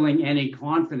instilling any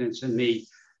confidence in me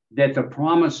that the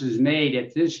promises made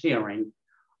at this hearing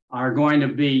are going to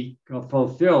be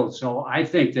fulfilled. So I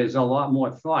think there's a lot more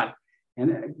thought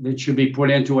and that should be put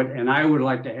into it. And I would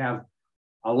like to have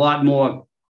a lot more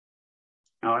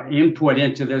input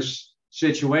into this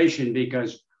situation,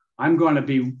 because I'm going to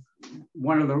be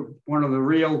one of the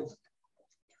real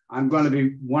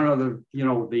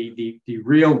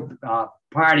real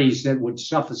parties that would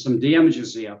suffer some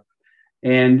damages here.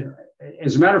 And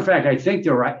as a matter of fact, I think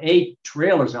there are 8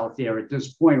 trailers out there at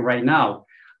this point right now.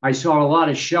 I saw a lot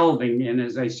of shelving, and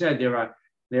as I said, there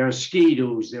are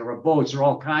Ski-Doos, there are boats, there are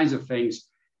all kinds of things.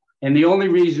 And the only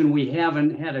reason we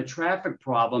haven't had a traffic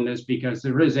problem is because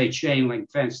there is a chain link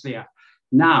fence there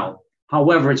now.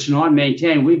 However, it's not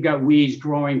maintained. We've got weeds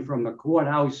growing from the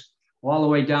courthouse all the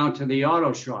way down to the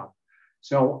auto shop.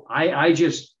 So I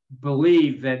just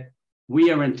believe that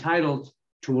we are entitled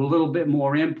to a little bit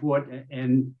more input,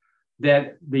 and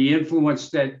that the influence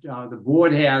that the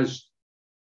board has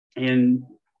in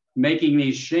making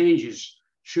these changes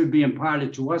should be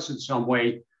imparted to us in some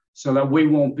way, so that we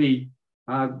won't be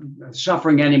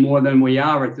suffering any more than we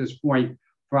are at this point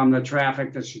from the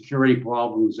traffic, the security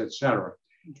problems, et cetera.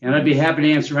 And I'd be happy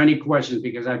to answer any questions,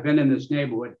 because I've been in this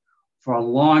neighborhood for a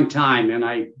long time, and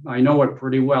I know it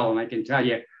pretty well, and I can tell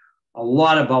you a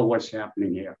lot about what's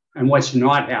happening here and what's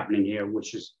not happening here,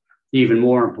 which is even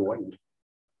more important.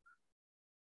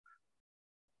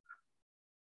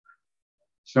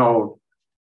 So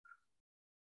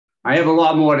I have a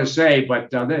lot more to say,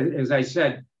 but as I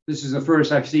said, this is the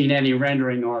first I've seen any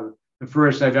rendering, or the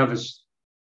first I've ever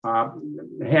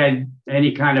had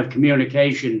any kind of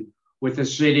communication with the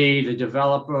city, the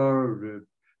developer, the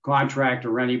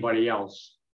contractor, or anybody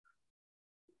else.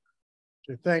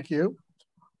 Okay, thank you.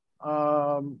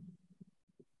 I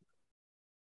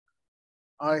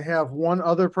have one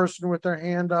other person with their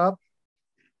hand up.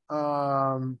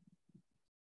 Ivo,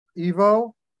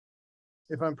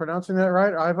 if I'm pronouncing that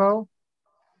right, Ivo?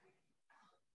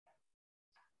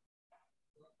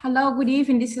 Hello, good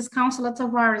evening. This is Councilor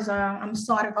Tavares. I'm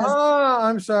sorry. Oh,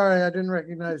 I'm sorry. I didn't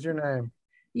recognize your name.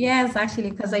 Yes, actually,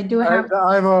 because I do have.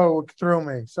 Ivo threw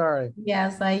me. Sorry.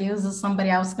 Yes, I use somebody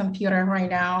else's computer right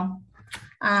now.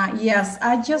 Yes,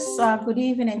 I just, good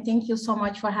evening, and thank you so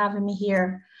much for having me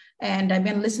here. And I've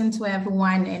been listening to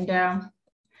everyone, and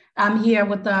I'm here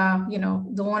with the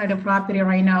owner of the property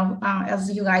right now. As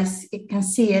you guys can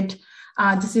see it,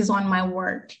 this is on my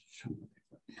work.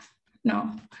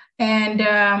 No, and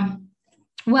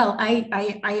well,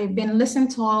 I've been listening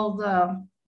to all the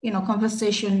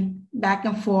conversation back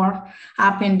and forth,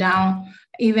 up and down.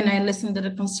 Even I listened to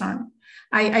the concern.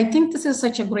 I think this is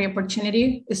such a great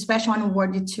opportunity, especially on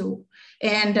Ward 2.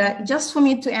 And just for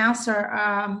me to answer,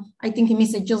 I think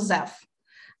Mr. Joseph.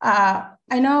 I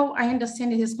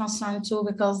understand his concern too,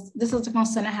 because this is a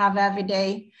concern I have every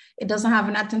day. It doesn't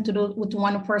have nothing to do with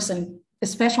one person,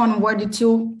 especially on Ward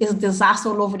 2. It's disaster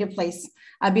all over the place.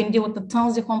 I've been dealing with the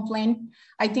tons of complaints.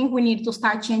 I think we need to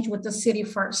start changing with the city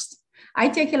first. I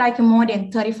take like more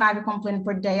than 35 complaints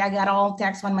per day. I got all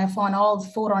text on my phone, all the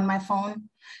photo on my phone.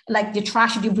 Like the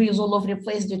trash debris is all over the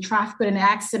place, the traffic in an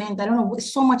accident. I don't know,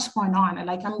 so much going on.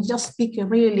 Like I'm just speaking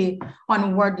really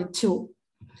on Ward 2.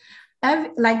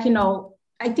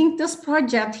 I think this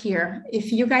project here,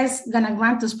 if you guys gonna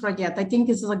grant this project, I think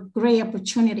it's a great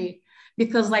opportunity,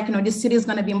 because the city is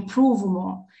gonna be improved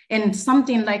more, and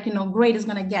something great is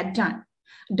gonna get done.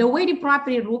 The way the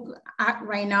property look at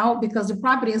right now, because the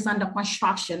property is under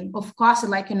construction, of course,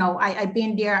 I've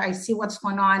been there, I see what's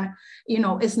going on,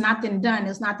 it's nothing done,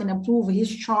 it's nothing improved. He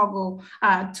struggled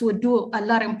to do a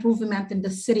lot of improvement in the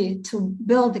city to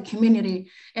build the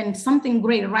community and something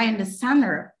great right in the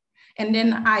center. And then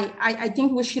I think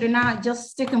we should not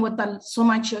just sticking with so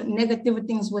much negative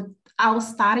things without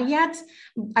starting yet.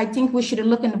 I think we should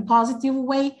look in a positive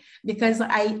way, because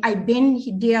I've been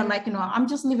there, like, I'm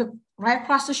just living right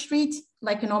across the street,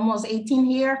 like, almost 18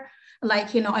 here.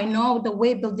 Like, I know the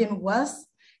way building was.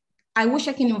 I wish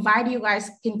I can invite you guys,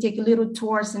 can take a little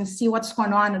tours and see what's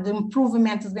going on. The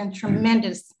improvement has been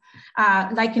tremendous.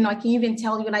 Like, I can even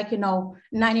tell you, like,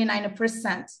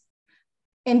 99%.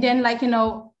 And then, like,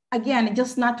 again,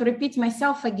 just not to repeat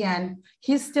myself again,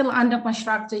 he's still under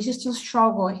construction. He's still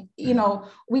struggling.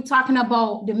 We're talking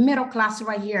about the middle class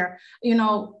right here,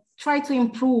 try to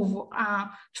improve,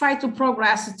 try to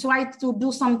progress, try to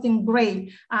do something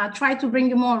great, try to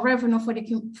bring more revenue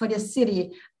for the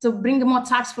city, to bring more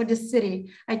tax for the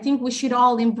city. I think we should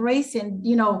all embrace and,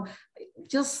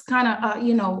 just kind of,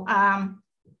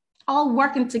 all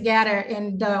working together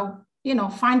and,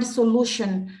 find a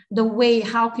solution, the way,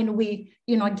 how can we,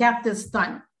 get this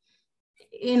done?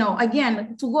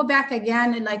 Again, to go back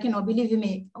again, like, believe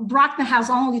me, Brockton has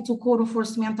only 2 code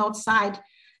enforcement outside.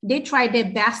 They tried their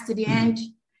best to the end.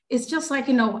 It's just like,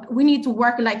 we need to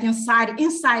work like inside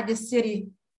the city,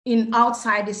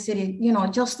 outside the city,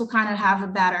 just to kind of have a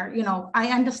better, I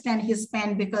understand his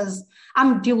pain, because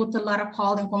I'm dealing with a lot of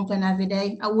call and complaint every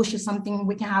day. I wish it's something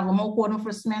we can have a more code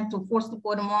enforcement to force the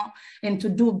code more and to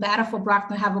do better for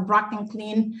Brockton, have a Brockton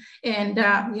clean. And,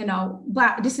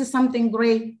 but this is something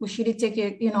great. We should take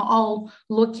it, all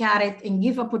look at it and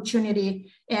give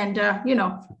opportunity and,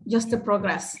 just to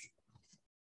progress.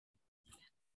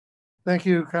 Thank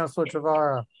you, Councilor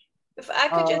Tavara. If I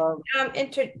could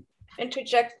just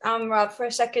interject, Rob, for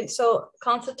a second. So,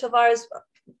 Councilor Tavares,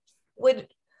 would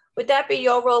that be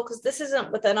your role? Because this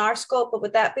isn't within our scope, but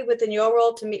would that be within your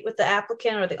role to meet with the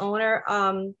applicant or the owner,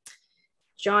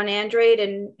 John Andrade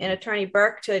and Attorney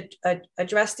Burke, to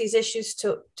address these issues,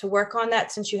 to work on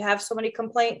that, since you have so many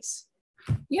complaints?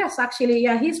 Yes, actually,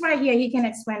 yeah, he's right here. He can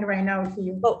explain right now to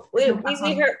you. But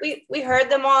we heard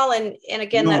them all, and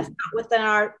again, that's not within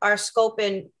our scope,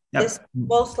 and this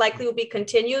most likely will be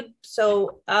continued.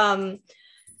 So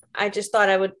I just thought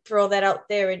I would throw that out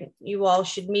there, and you all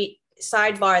should meet,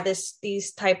 sidebar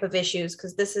these type of issues,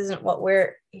 because this isn't what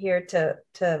we're here to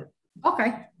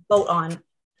vote on.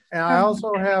 And I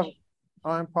also have,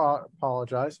 I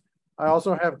apologize. I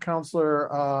also have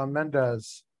Councilor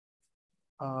Mendez,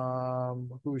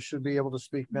 who should be able to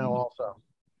speak now also.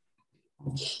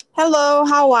 Hello,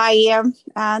 how are you?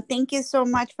 Thank you so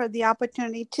much for the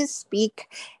opportunity to speak.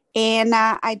 And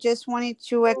I just wanted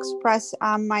to express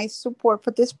my support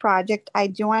for this project. I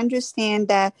do understand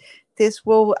that this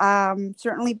will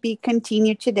certainly be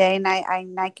continued today, and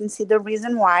I can see the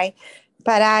reason why.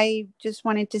 But I just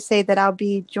wanted to say that I'll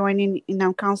be joining,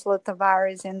 Councilor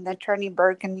Tavares and Attorney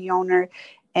Burke and the owner,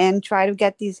 and try to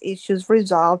get these issues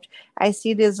resolved. I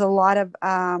see there's a lot of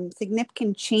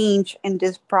significant change in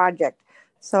this project.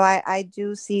 So I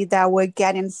do see that we're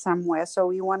getting somewhere. So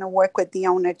we want to work with the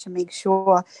owner to make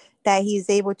sure that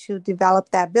he's able to develop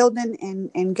that building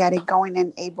and get it going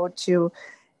and able to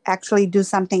actually do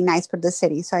something nice for the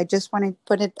city. So I just want to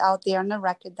put it out there on the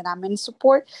record that I'm in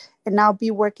support, and I'll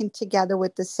be working together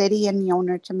with the city and the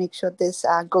owner to make sure this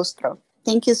goes through.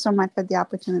 Thank you so much for the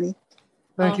opportunity.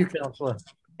 Thank you, Councilor.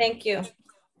 Thank you.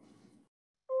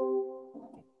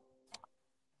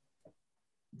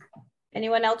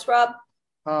 Anyone else, Rob?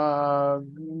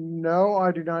 No,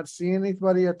 I do not see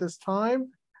anybody at this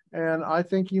time. And I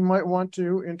think you might want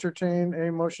to entertain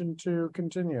a motion to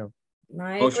continue.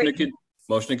 Motion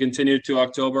to continue to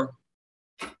October.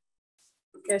 Is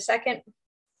there a second?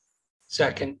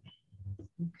 Second.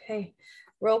 Okay.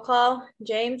 Roll call.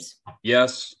 James?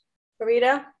 Yes.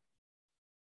 Farida?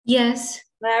 Yes.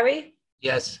 Larry?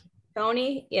 Yes.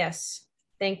 Tony? Yes.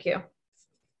 Thank you.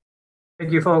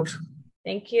 Thank you, folks.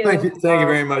 Thank you. Thank you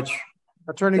very much.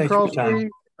 Attorney Thank you for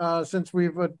Crosby, since we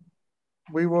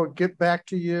will get back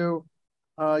to you.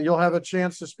 You'll have a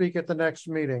chance to speak at the next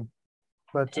meeting,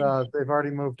 but they've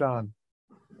already moved on.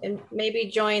 And maybe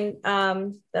join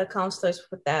the counselors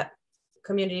with that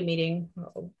community meeting.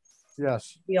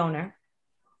 Yes. The owner.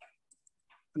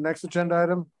 The next agenda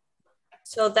item.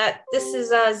 So this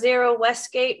is 0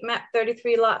 Westgate, map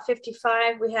 33, lot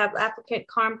 55. We have applicant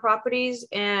Carm Properties,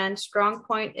 and Strong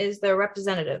Point is their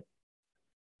representative.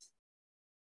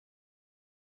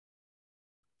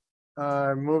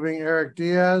 Moving Eric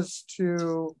Diaz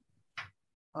to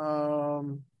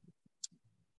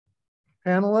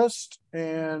panelist,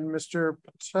 and Mr.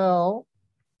 Patel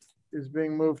is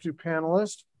being moved to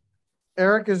panelist.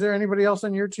 Eric, is there anybody else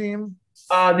on your team?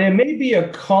 There may be a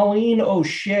Colleen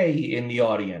O'Shea in the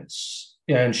audience,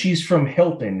 and she's from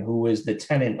Hilton, who is the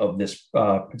tenant of this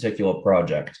particular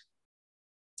project.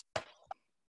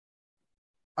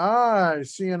 Aye,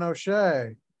 Cian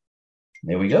O'Shea.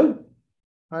 There we go.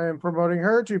 I am promoting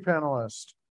her to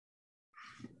panelist.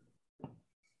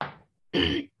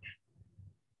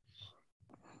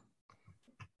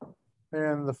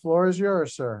 And the floor is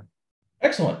yours, sir.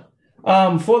 Excellent.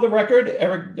 For the record,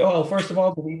 Eric, well, first of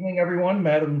all, good evening, everyone,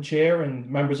 Madam Chair and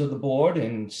members of the board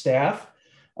and staff.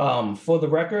 For the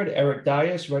record, Eric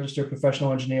Dias, registered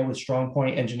professional engineer with Strong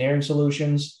Point Engineering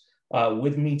Solutions.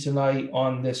 With me tonight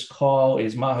on this call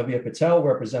is Mahavir Patel,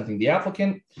 representing the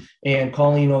applicant, and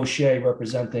Colleen O'Shea,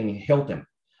 representing Hilton.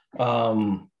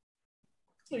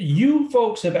 You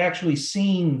folks have actually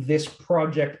seen this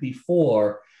project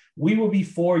before. We were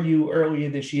before you earlier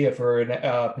this year for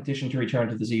a petition to return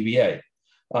to the ZBA,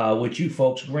 which you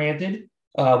folks granted.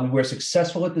 We were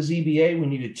successful at the ZBA. We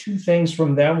needed two things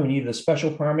from them. We needed a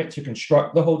special permit to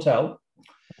construct the hotel,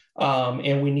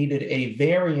 and we needed a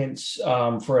variance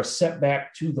for a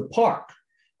setback to the park,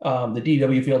 the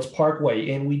DW Fields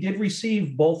Parkway. And we did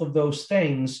receive both of those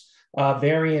things.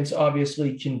 Variance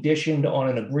obviously conditioned on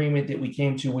an agreement that we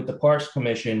came to with the Parks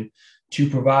Commission to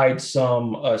provide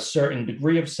a certain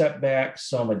degree of setback,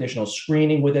 some additional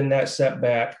screening within that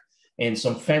setback, and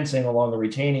some fencing along the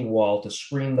retaining wall to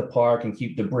screen the park and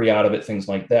keep debris out of it, things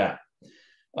like that.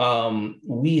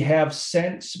 We have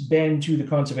since been to the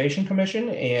Conservation Commission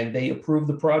and they approved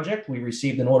the project. We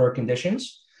received an order of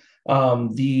conditions.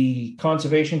 The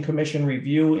Conservation Commission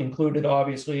review included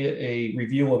obviously a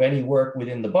review of any work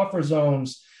within the buffer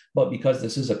zones, but because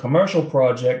this is a commercial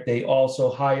project, they also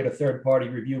hired a third-party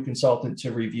review consultant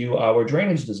to review our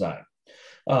drainage design,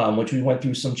 which we went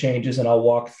through some changes, and I'll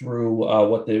walk through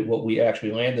what we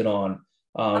actually landed on.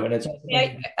 And it's.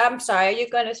 I'm sorry. Are you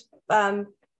going to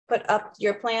put up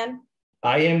your plan?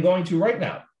 I am going to right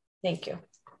now. Thank you.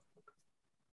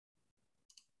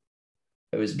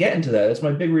 I was getting to that. That's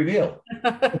my big reveal.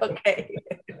 Okay.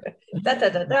 Da, da,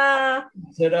 da, da.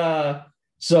 Ta-da.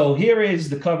 So here is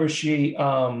the cover sheet.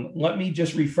 Let me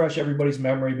just refresh everybody's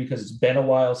memory because it's been a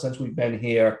while since we've been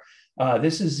here.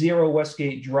 This is 0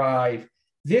 Westgate Drive.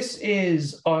 This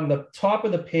is on the top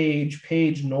of the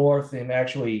page north, and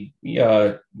actually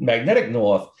magnetic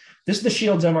north. This is the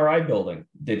Shields MRI building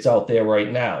that's out there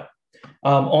right now.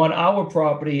 On our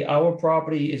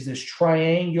property is this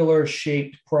triangular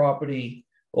shaped property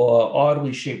or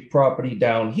oddly shaped property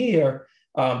down here.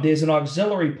 There's an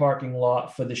auxiliary parking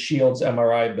lot for the Shields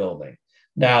MRI building.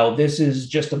 Now, this is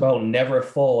just about never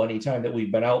full anytime that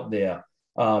we've been out there.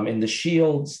 And the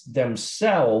Shields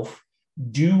themselves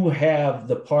do have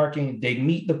the parking. They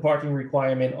meet the parking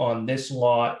requirement on this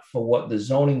lot for what the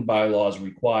zoning bylaws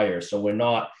require. So we're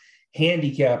not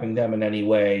handicapping them in any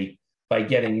way by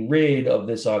getting rid of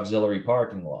this auxiliary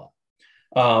parking lot.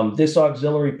 This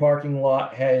auxiliary parking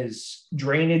lot has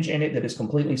drainage in it that is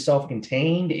completely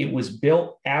self-contained. It was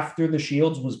built after the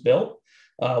Shields was built,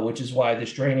 which is why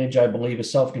this drainage, I believe,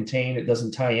 is self-contained. It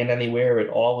doesn't tie in anywhere. It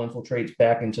all infiltrates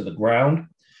back into the ground.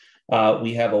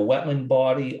 We have a wetland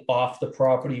body off the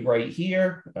property right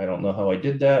here. I don't know how I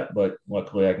did that, but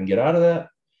luckily I can get out of that.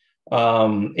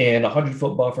 And a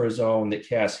 100-foot buffer zone that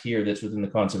casts here that's within the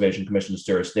Conservation Commission's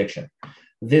jurisdiction.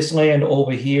 This land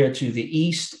over here to the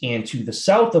east and to the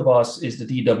south of us is the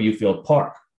DW Field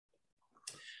Park.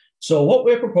 So what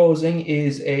we're proposing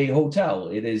is a hotel.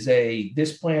 It is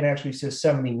this plan actually says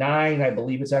 79. I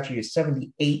believe it's actually a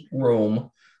 78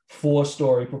 room,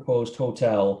 4-story proposed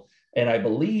hotel. And I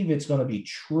believe it's going to be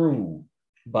true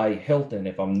by Hilton,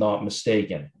 if I'm not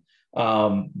mistaken.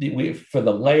 For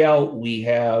the layout, we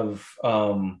have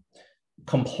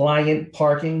compliant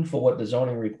parking for what the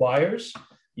zoning requires.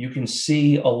 You can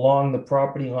see along the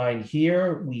property line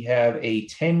here, we have a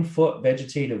 10-foot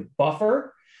vegetative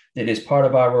buffer that is part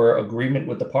of our agreement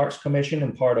with the Parks Commission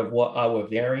and part of what our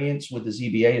variance with the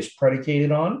ZBA is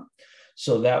predicated on.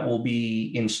 So that will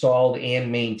be installed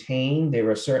and maintained. There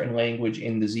are certain language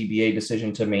in the ZBA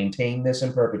decision to maintain this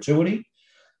in perpetuity.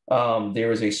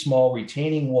 There is a small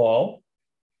retaining wall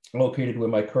located where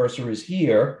my cursor is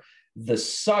here. The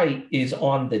site is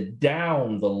on the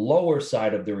lower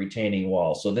side of the retaining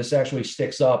wall. So this actually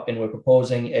sticks up, and we're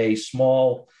proposing a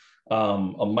small,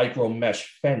 a micro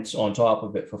mesh fence on top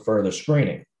of it for further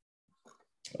screening.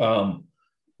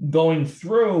 Going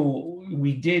through,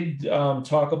 we did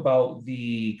talk about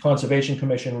the Conservation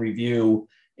Commission review,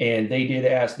 and they did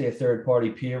ask their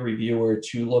third-party peer reviewer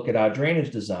to look at our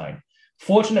drainage design.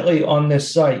 Fortunately, on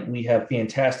this site, we have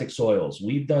fantastic soils.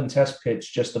 We've done test pits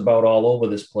just about all over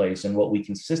this place, and what we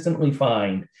consistently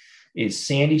find is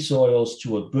sandy soils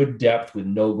to a good depth with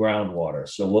no groundwater.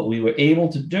 So what we were able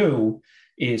to do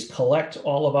is collect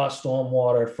all of our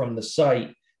stormwater from the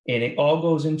site, and it all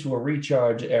goes into a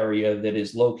recharge area that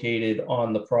is located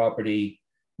on the property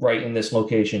right in this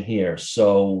location here.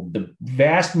 So the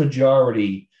vast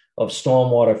majority of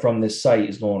stormwater from this site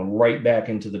is going right back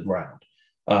into the ground,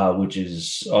 which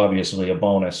is obviously a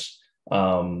bonus.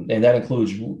 And that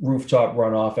includes rooftop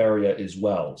runoff area as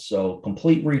well. So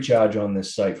complete recharge on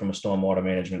this site from a stormwater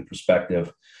management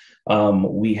perspective.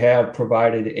 We have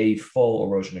provided a full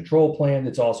erosion control plan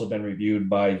that's also been reviewed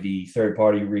by the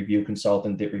third-party review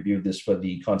consultant that reviewed this for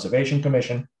the Conservation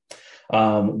Commission.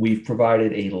 We've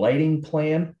provided a lighting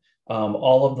plan.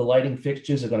 All of the lighting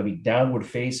fixtures are going to be downward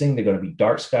facing. They're going to be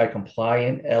dark sky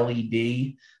compliant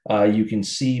LED. You can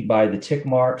see by the tick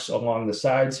marks along the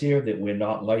sides here that we're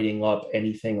not lighting up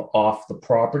anything off the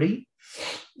property,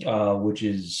 which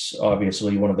is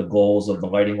obviously one of the goals of the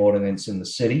lighting ordinance in the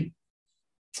city.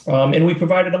 And we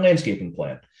provided a landscaping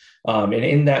plan. And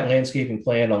in that landscaping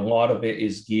plan, a lot of it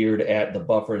is geared at the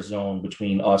buffer zone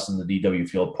between us and the DW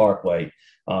Field Parkway,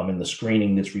 and the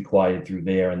screening that's required through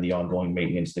there and the ongoing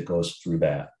maintenance that goes through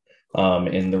that.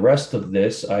 And the rest of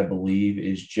this, I believe,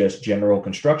 is just general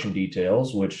construction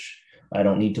details, which I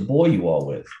don't need to bore you all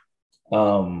with.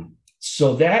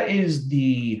 So that is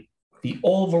the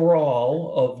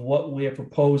overall of what we're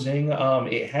proposing.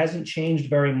 It hasn't changed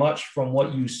very much from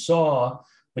what you saw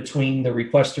between the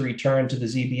request to return to the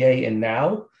ZBA and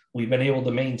now. We've been able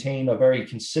to maintain a very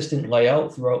consistent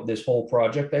layout throughout this whole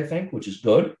project, I think, which is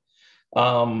good.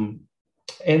 And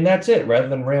that's it. Rather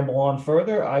than ramble on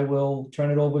further, I will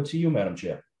turn it over to you, Madam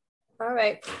Chair. All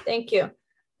right, thank you.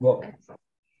 Well,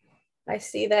 I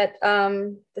see that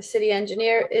the city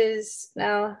engineer is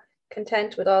now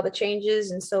content with all the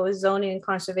changes, and so is zoning and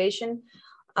conservation.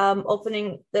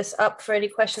 Opening this up for any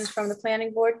questions from the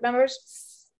planning board members.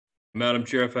 Madam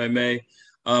Chair, if I may.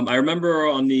 I remember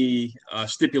on the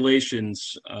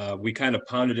stipulations, we kind of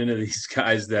pounded into these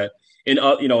guys that, in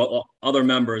other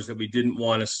members, that we didn't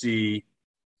want to see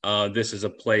this as a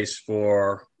place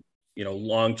for,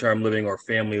 long-term living or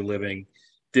family living.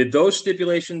 Did those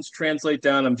stipulations translate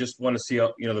down? I just want to see,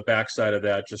 the backside of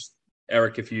that. Just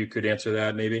Eric, if you could answer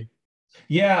that, maybe.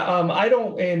 Yeah, I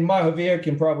don't, and Mahavir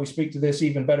can probably speak to this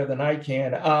even better than I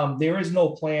can. There is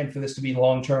no plan for this to be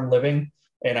long-term living.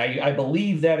 And I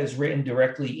believe that is written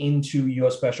directly into your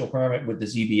special permit with the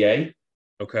ZBA.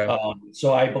 Okay.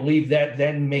 So I believe that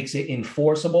then makes it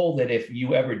enforceable that if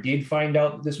you ever did find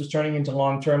out that this was turning into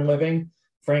long-term living,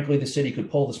 frankly, the city could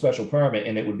pull the special permit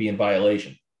and it would be in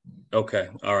violation. Okay.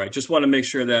 All right. Just want to make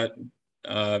sure that,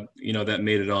 that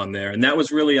made it on there. And that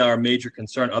was really our major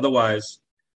concern. Otherwise,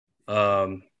 we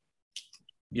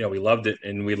loved it.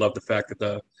 And we loved the fact that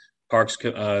the Parks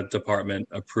Department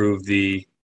approved the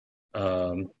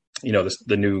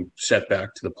new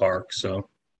setback to the park. So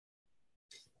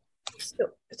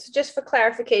just for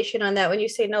clarification on that, when you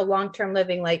say no long-term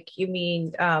living, like you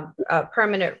mean a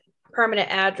permanent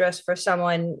address for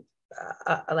someone,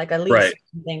 like a lease, right, or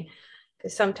something?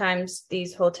 Because sometimes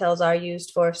these hotels are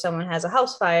used for if someone has a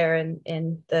house fire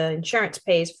and the insurance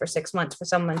pays for 6 months for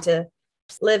someone to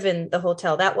live in the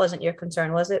hotel. That wasn't your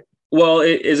concern, was it? Well,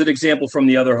 it is an example from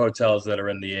the other hotels that are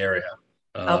in the area.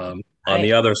 On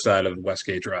the other side of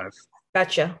Westgate Drive.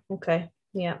 Gotcha. Okay.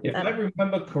 Yeah. If I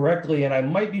remember correctly, and I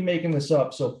might be making this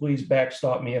up, so please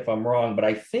backstop me if I'm wrong, but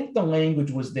I think the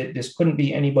language was that this couldn't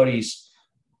be anybody's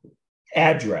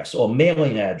address or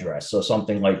mailing address or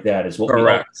something like that is what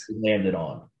correct. We landed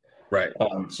on. Right.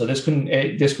 So this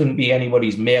couldn't be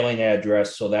anybody's mailing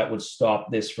address, so that would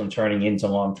stop this from turning into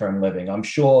long-term living. I'm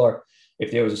sure if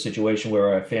there was a situation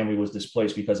where a family was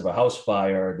displaced because of a house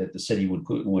fire, that the city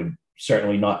would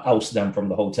certainly not oust them from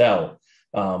the hotel.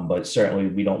 But certainly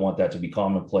we don't want that to be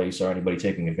commonplace or anybody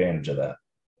taking advantage of that.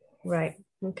 Right.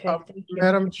 Okay.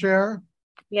 Madam Chair?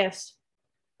 Yes.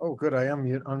 Oh, good. I am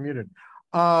unmuted.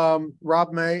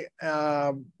 Rob May,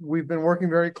 we've been working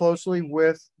very closely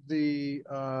with the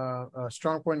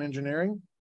Strong Point Engineering,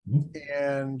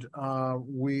 and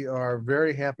we are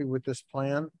very happy with this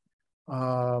plan.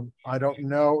 I don't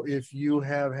know if you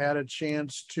have had a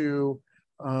chance to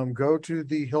go to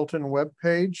the Hilton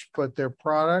webpage, but their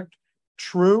product,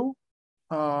 True,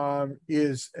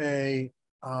 is a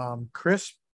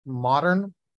crisp,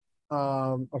 modern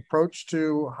approach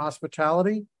to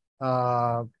hospitality.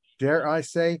 Dare I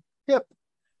say, hip.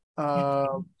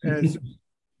 And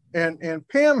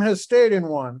Pam has stayed in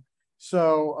one,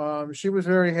 so she was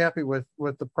very happy with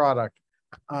the product.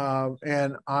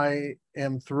 And I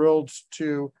am thrilled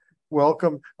to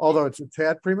welcome, although it's a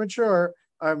tad premature,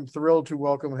 I'm thrilled to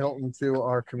welcome Hilton to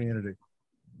our community.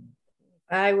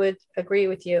 I would agree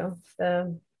with you.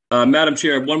 Madam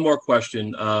Chair, one more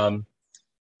question.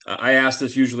 I ask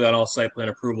this usually on all site plan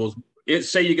approvals.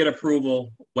 Say you get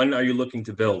approval, when are you looking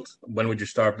to build? When would you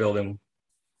start building?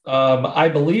 I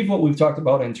believe what we've talked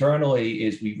about internally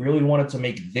is we really wanted to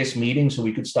make this meeting so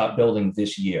we could stop building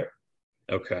this year.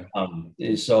 Okay.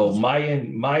 So my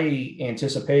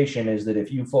anticipation is that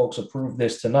if you folks approve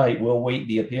this tonight, we'll wait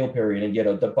the appeal period and get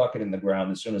the bucket in the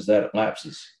ground as soon as that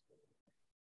lapses.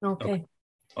 Okay.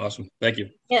 Awesome. Thank you.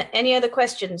 Yeah. Any other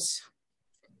questions?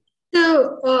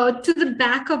 So to the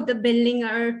back of the building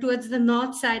or towards the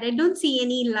north side, I don't see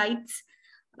any lights.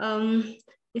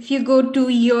 If you go to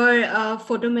your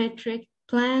photometric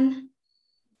plan.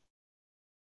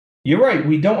 You're right.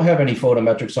 We don't have any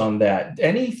photometrics on that.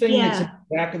 Anything that's in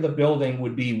the back of the building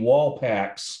would be wall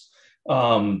packs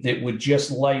that would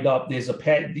just light up. There's a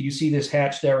pad. You see this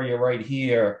hatched area right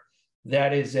here.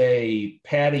 That is a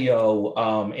patio,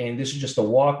 and this is just a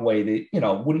walkway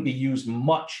that wouldn't be used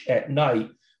much at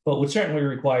night, but would certainly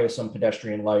require some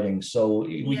pedestrian lighting. So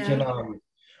we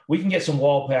can get some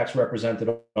wall packs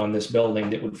represented on this building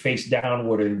that would face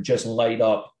downward and just light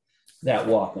up that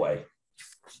walkway.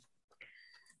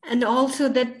 And also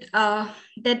that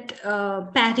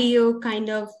patio kind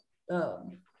of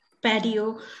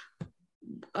patio.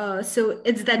 So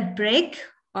it's that brick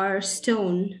or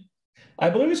stone? I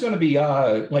believe it's going to be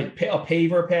like a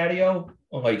paver patio,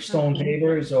 like stone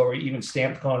pavers or even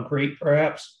stamped concrete,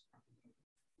 perhaps.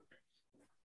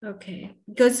 Okay,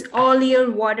 because all your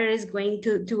water is going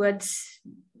towards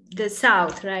the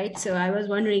south, right? So I was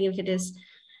wondering if it is,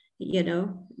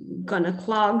 gonna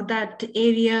clog that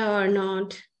area or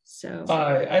not. So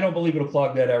I don't believe it'll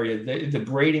clog that area. The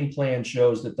grading plan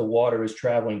shows that the water is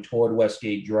traveling toward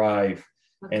Westgate Drive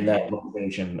and that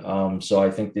location. So I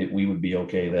think that we would be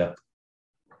okay there.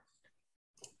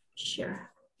 Sure.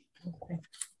 Okay.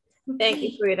 Thank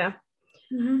you, Frida.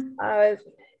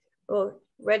 Well,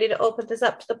 ready to open this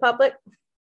up to the public?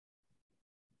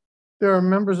 There are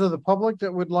members of the public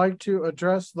that would like to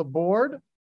address the board.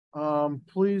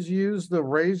 Please use the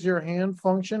raise your hand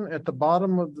function at the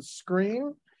bottom of the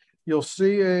screen. You'll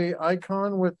see an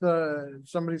icon with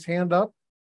somebody's hand up.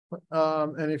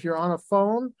 And if you're on a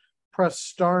phone,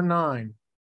 press *9.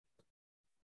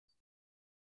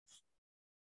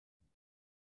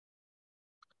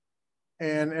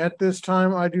 And at this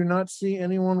time, I do not see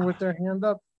anyone with their hand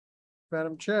up,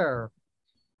 Madam Chair.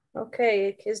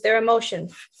 Okay, is there a motion?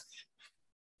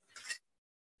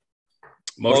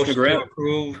 Motion to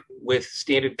approve with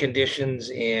standard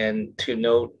conditions and to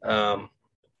note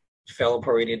fellow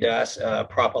paraded us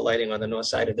proper lighting on the north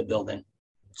side of the building.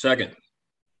 Second.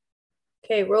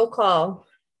 Okay, roll call.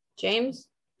 James?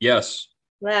 Yes.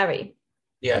 Larry?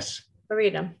 Yes.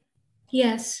 Farida?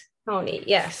 Yes. Tony?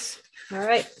 Yes. All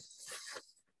right.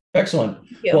 Excellent.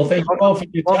 Well, thank you all for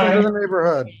your time. Welcome to the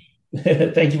neighborhood.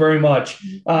 Thank you very much.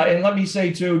 And let me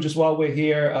say too, just while we're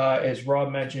here, as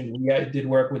Rob mentioned, we did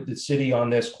work with the city on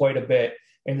this quite a bit,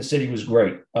 and the city was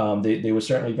great. They were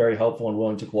certainly very helpful and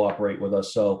willing to cooperate with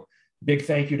us. So big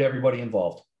thank you to everybody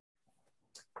involved.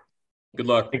 Good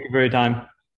luck. Thank you for your time.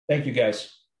 Thank you,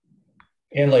 guys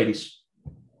and ladies.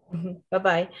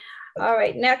 Bye-bye. All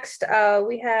right, next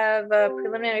we have a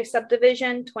preliminary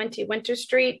subdivision, 20 Winter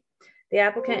Street. The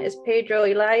applicant is Pedro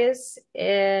Elias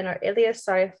or Elias,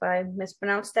 sorry if I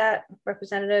mispronounced that,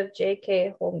 Representative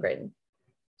J.K. Holmgren.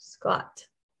 Scott.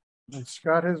 And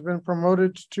Scott has been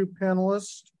promoted to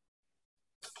panelist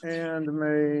and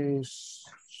may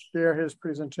share his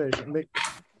presentation. Thank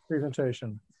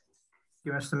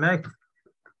you, Mr. May.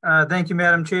 Thank you,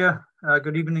 Madam Chair.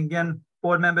 Good evening again.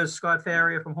 Board members, Scott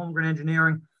Farrier from Holmgren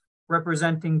Engineering,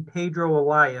 representing Pedro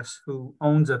Elias, who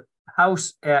owns a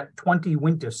house at 20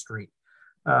 Winter Street.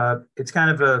 It's kind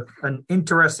of an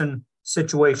interesting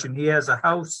situation. He has a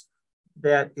house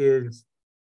that is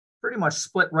pretty much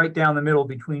split right down the middle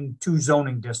between two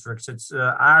zoning districts. It's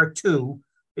R2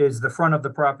 is the front of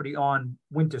the property on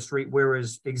Winter Street, where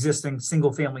his existing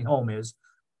single family home is.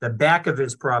 The back of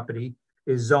his property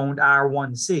is zoned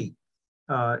R1C.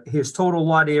 His total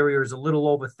lot area is a little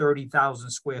over 30,000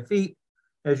 square feet.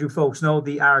 As you folks know,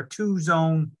 the R2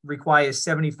 zone requires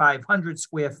 7,500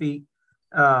 square feet.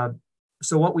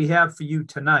 So what we have for you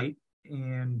tonight,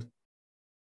 and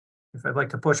if I'd like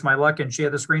to push my luck and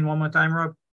share the screen one more time,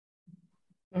 Rob.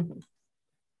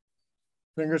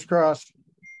 Fingers crossed.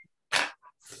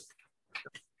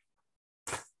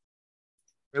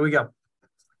 There we go.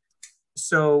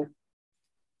 So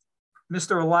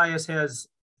Mr. Elias has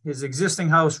his existing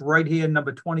house right here,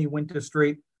 number 20 Winter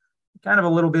Street. Kind of a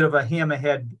little bit of a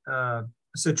hammerhead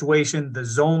situation. The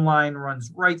zone line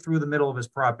runs right through the middle of his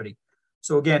property.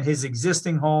 So again, his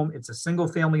existing home, it's a single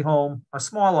family home, a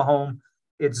smaller home.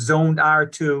 It's zoned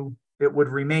R2. It would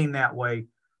remain that way.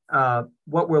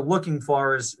 What we're looking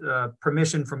for is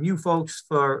permission from you folks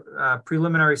for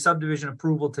preliminary subdivision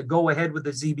approval to go ahead with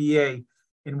the ZBA.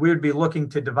 And we'd be looking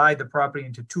to divide the property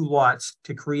into 2 lots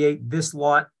to create this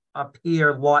lot up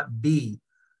here, Lot B,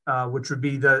 which would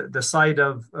be the site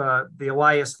of the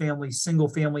Elias family single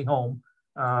family home.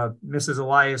 Mrs.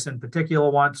 Elias in particular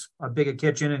wants a bigger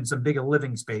kitchen and some bigger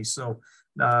living space. So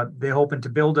they're hoping to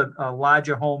build a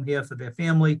larger home here for their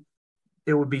family.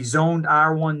 It would be zoned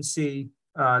R1C.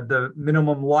 The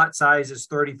minimum lot size is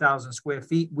 30,000 square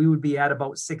feet. We would be at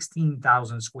about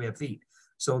 16,000 square feet.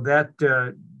 So that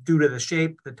due to the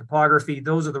shape, the topography,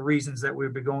 those are the reasons that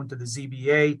we'd be going to the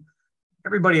ZBA.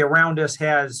 Everybody around us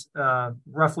has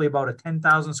roughly about a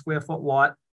 10,000 square foot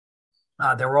lot.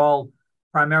 They're all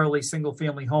primarily single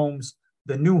family homes.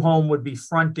 The new home would be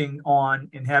fronting on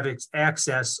and have its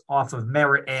access off of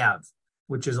Merritt Ave,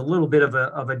 which is a little bit of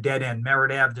a dead end.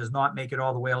 Merritt Ave does not make it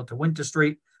all the way out to Winter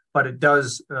Street, but it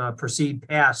does proceed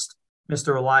past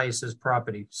Mr. Elias's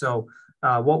property. So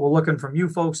what we're looking from you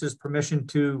folks is permission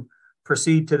to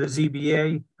proceed to the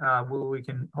ZBA, where we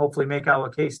can hopefully make our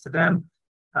case to them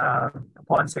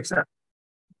upon success.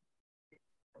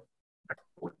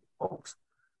 Folks.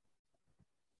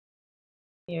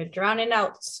 You're drowning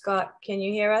out, Scott. Can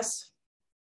you hear us?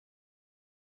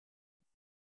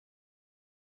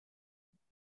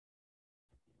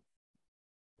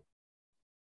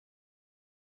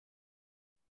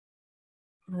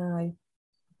 I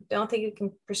don't think you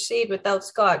can proceed without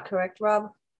Scott, correct, Rob?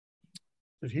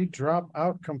 Did he drop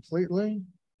out completely?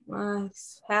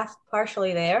 It's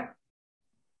partially there.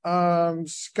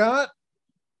 Scott,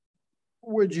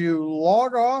 would you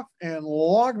log off and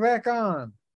log back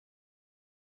on?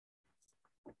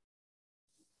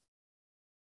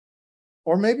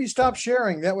 Or maybe stop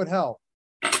sharing, that would help.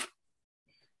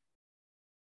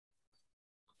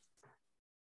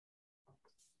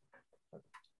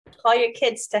 Call your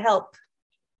kids to help.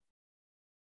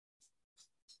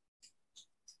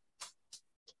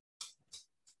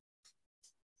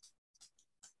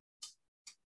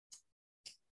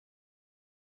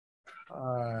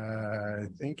 I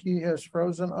think he has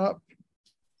frozen up.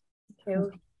 Okay,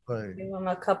 we'll give him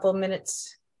a couple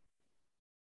minutes.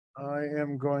 I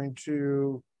am going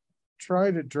to try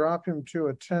to drop him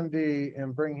to attendee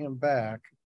and bring him back.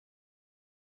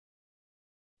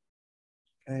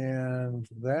 And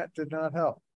that did not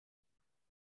help.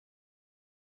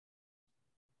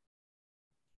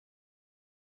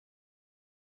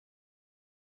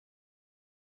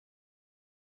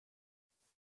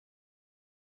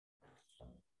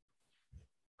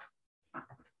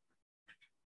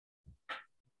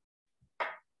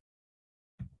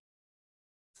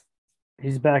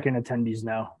 He's back in attendees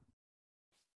now.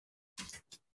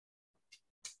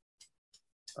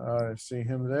 I see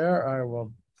him there. I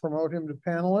will promote him to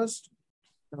panelist.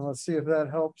 And let's see if that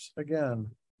helps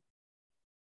again.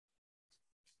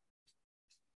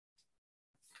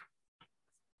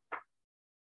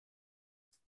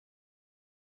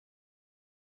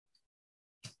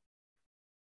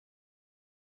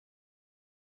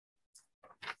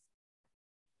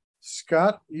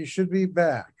 Scott, you should be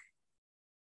back.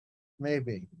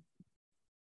 Maybe.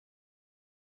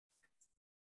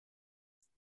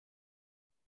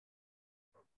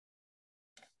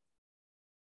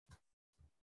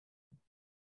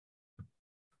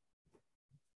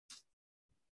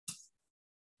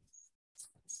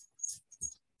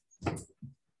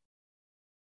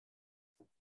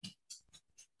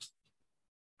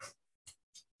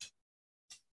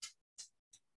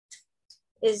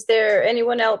 Is there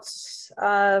anyone else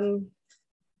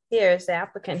here? Is the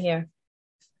applicant here?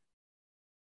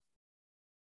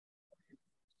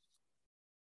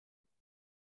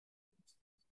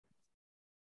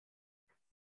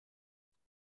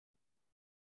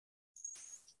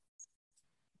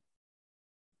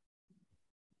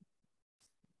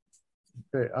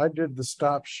 Okay, I did the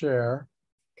stop share.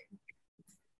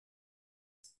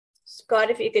 Scott,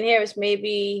 if you can hear us,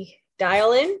 maybe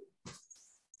dial in.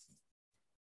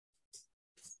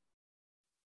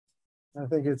 I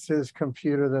think it's his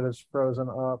computer that is frozen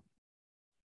up.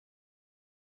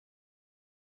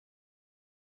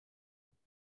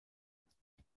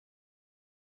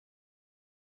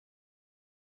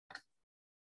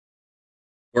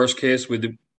 Worst case,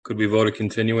 could we vote a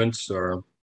continuance or?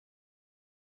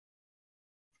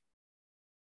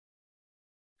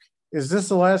 Is this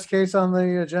the last case on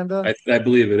the agenda? I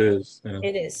believe it is. Yeah.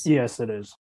 It is. Yes, it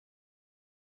is.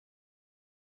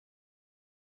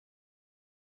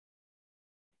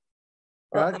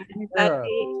 Well, I'd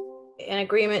be in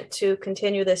agreement to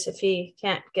continue this if he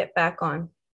can't get back on.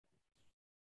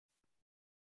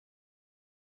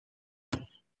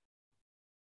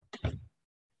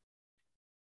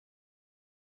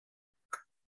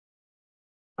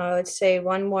 I would say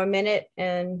 1 more minute,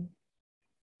 and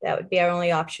that would be our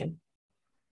only option.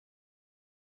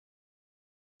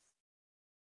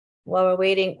 While we're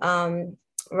waiting,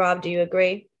 Rob, do you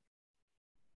agree?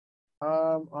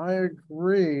 I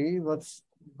agree. Let's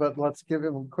give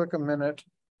him a minute.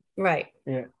 Right.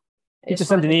 Yeah. He just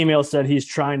sent an email, said he's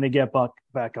trying to get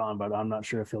back on, but I'm not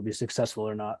sure if he'll be successful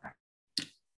or not.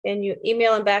 Can you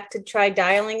email him back to try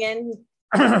dialing in,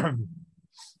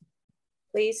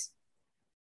 please?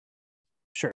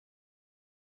 Sure.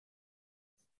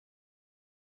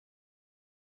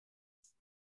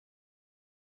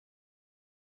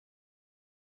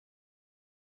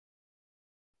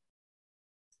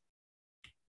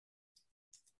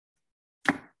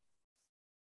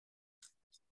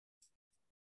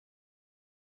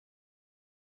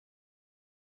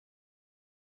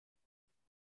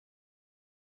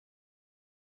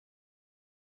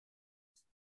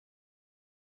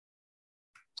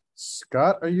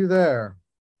 Scott, are you there?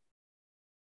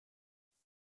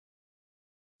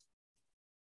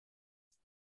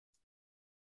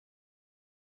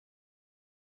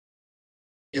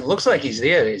 It looks like he's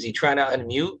there. Is he trying to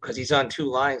unmute? Because he's on 2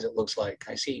 lines, it looks like.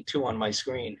 I see 2 on my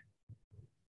screen.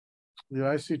 Yeah,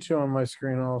 I see 2 on my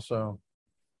screen also.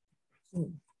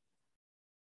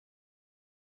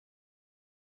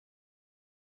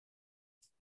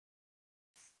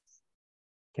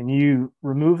 Can you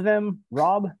remove them,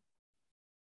 Rob?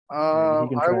 I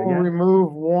will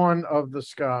remove one of the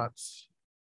Scotts.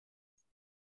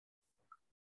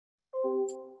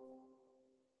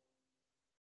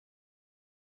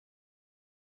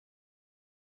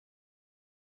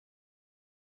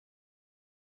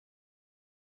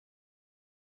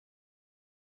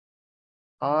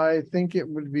 I think it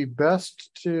would be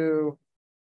best to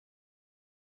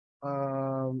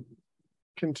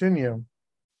continue.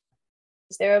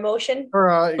 Is there a motion?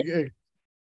 Or,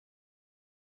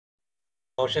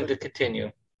 Motion to continue.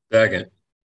 Second.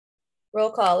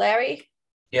 Roll call. Larry?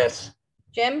 Yes.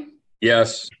 Jim?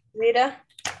 Yes. Rita?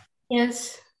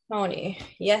 Yes. Tony?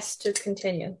 Yes to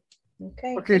continue.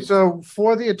 Okay. Okay, so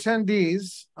for the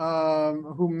attendees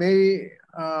who may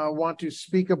want to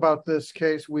speak about this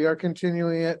case, we are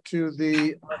continuing it to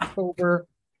the October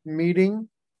meeting.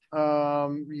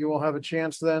 You will have a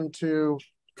chance then to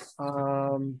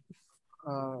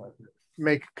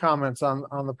make comments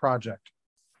on the project.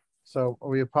 So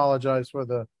we apologize for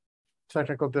the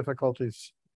technical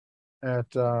difficulties at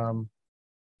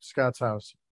Scott's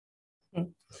house. All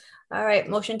right,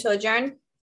 motion to adjourn.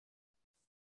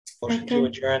 Motion to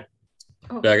adjourn.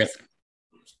 Second.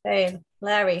 Hey,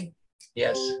 Larry?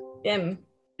 Yes. Jim?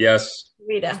 Yes.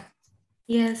 Rita?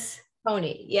 Yes.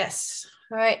 Tony? Yes.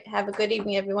 All right, have a good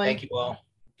evening, everyone. Thank you all.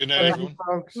 Good night, everyone.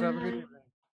 Folks, have a good evening.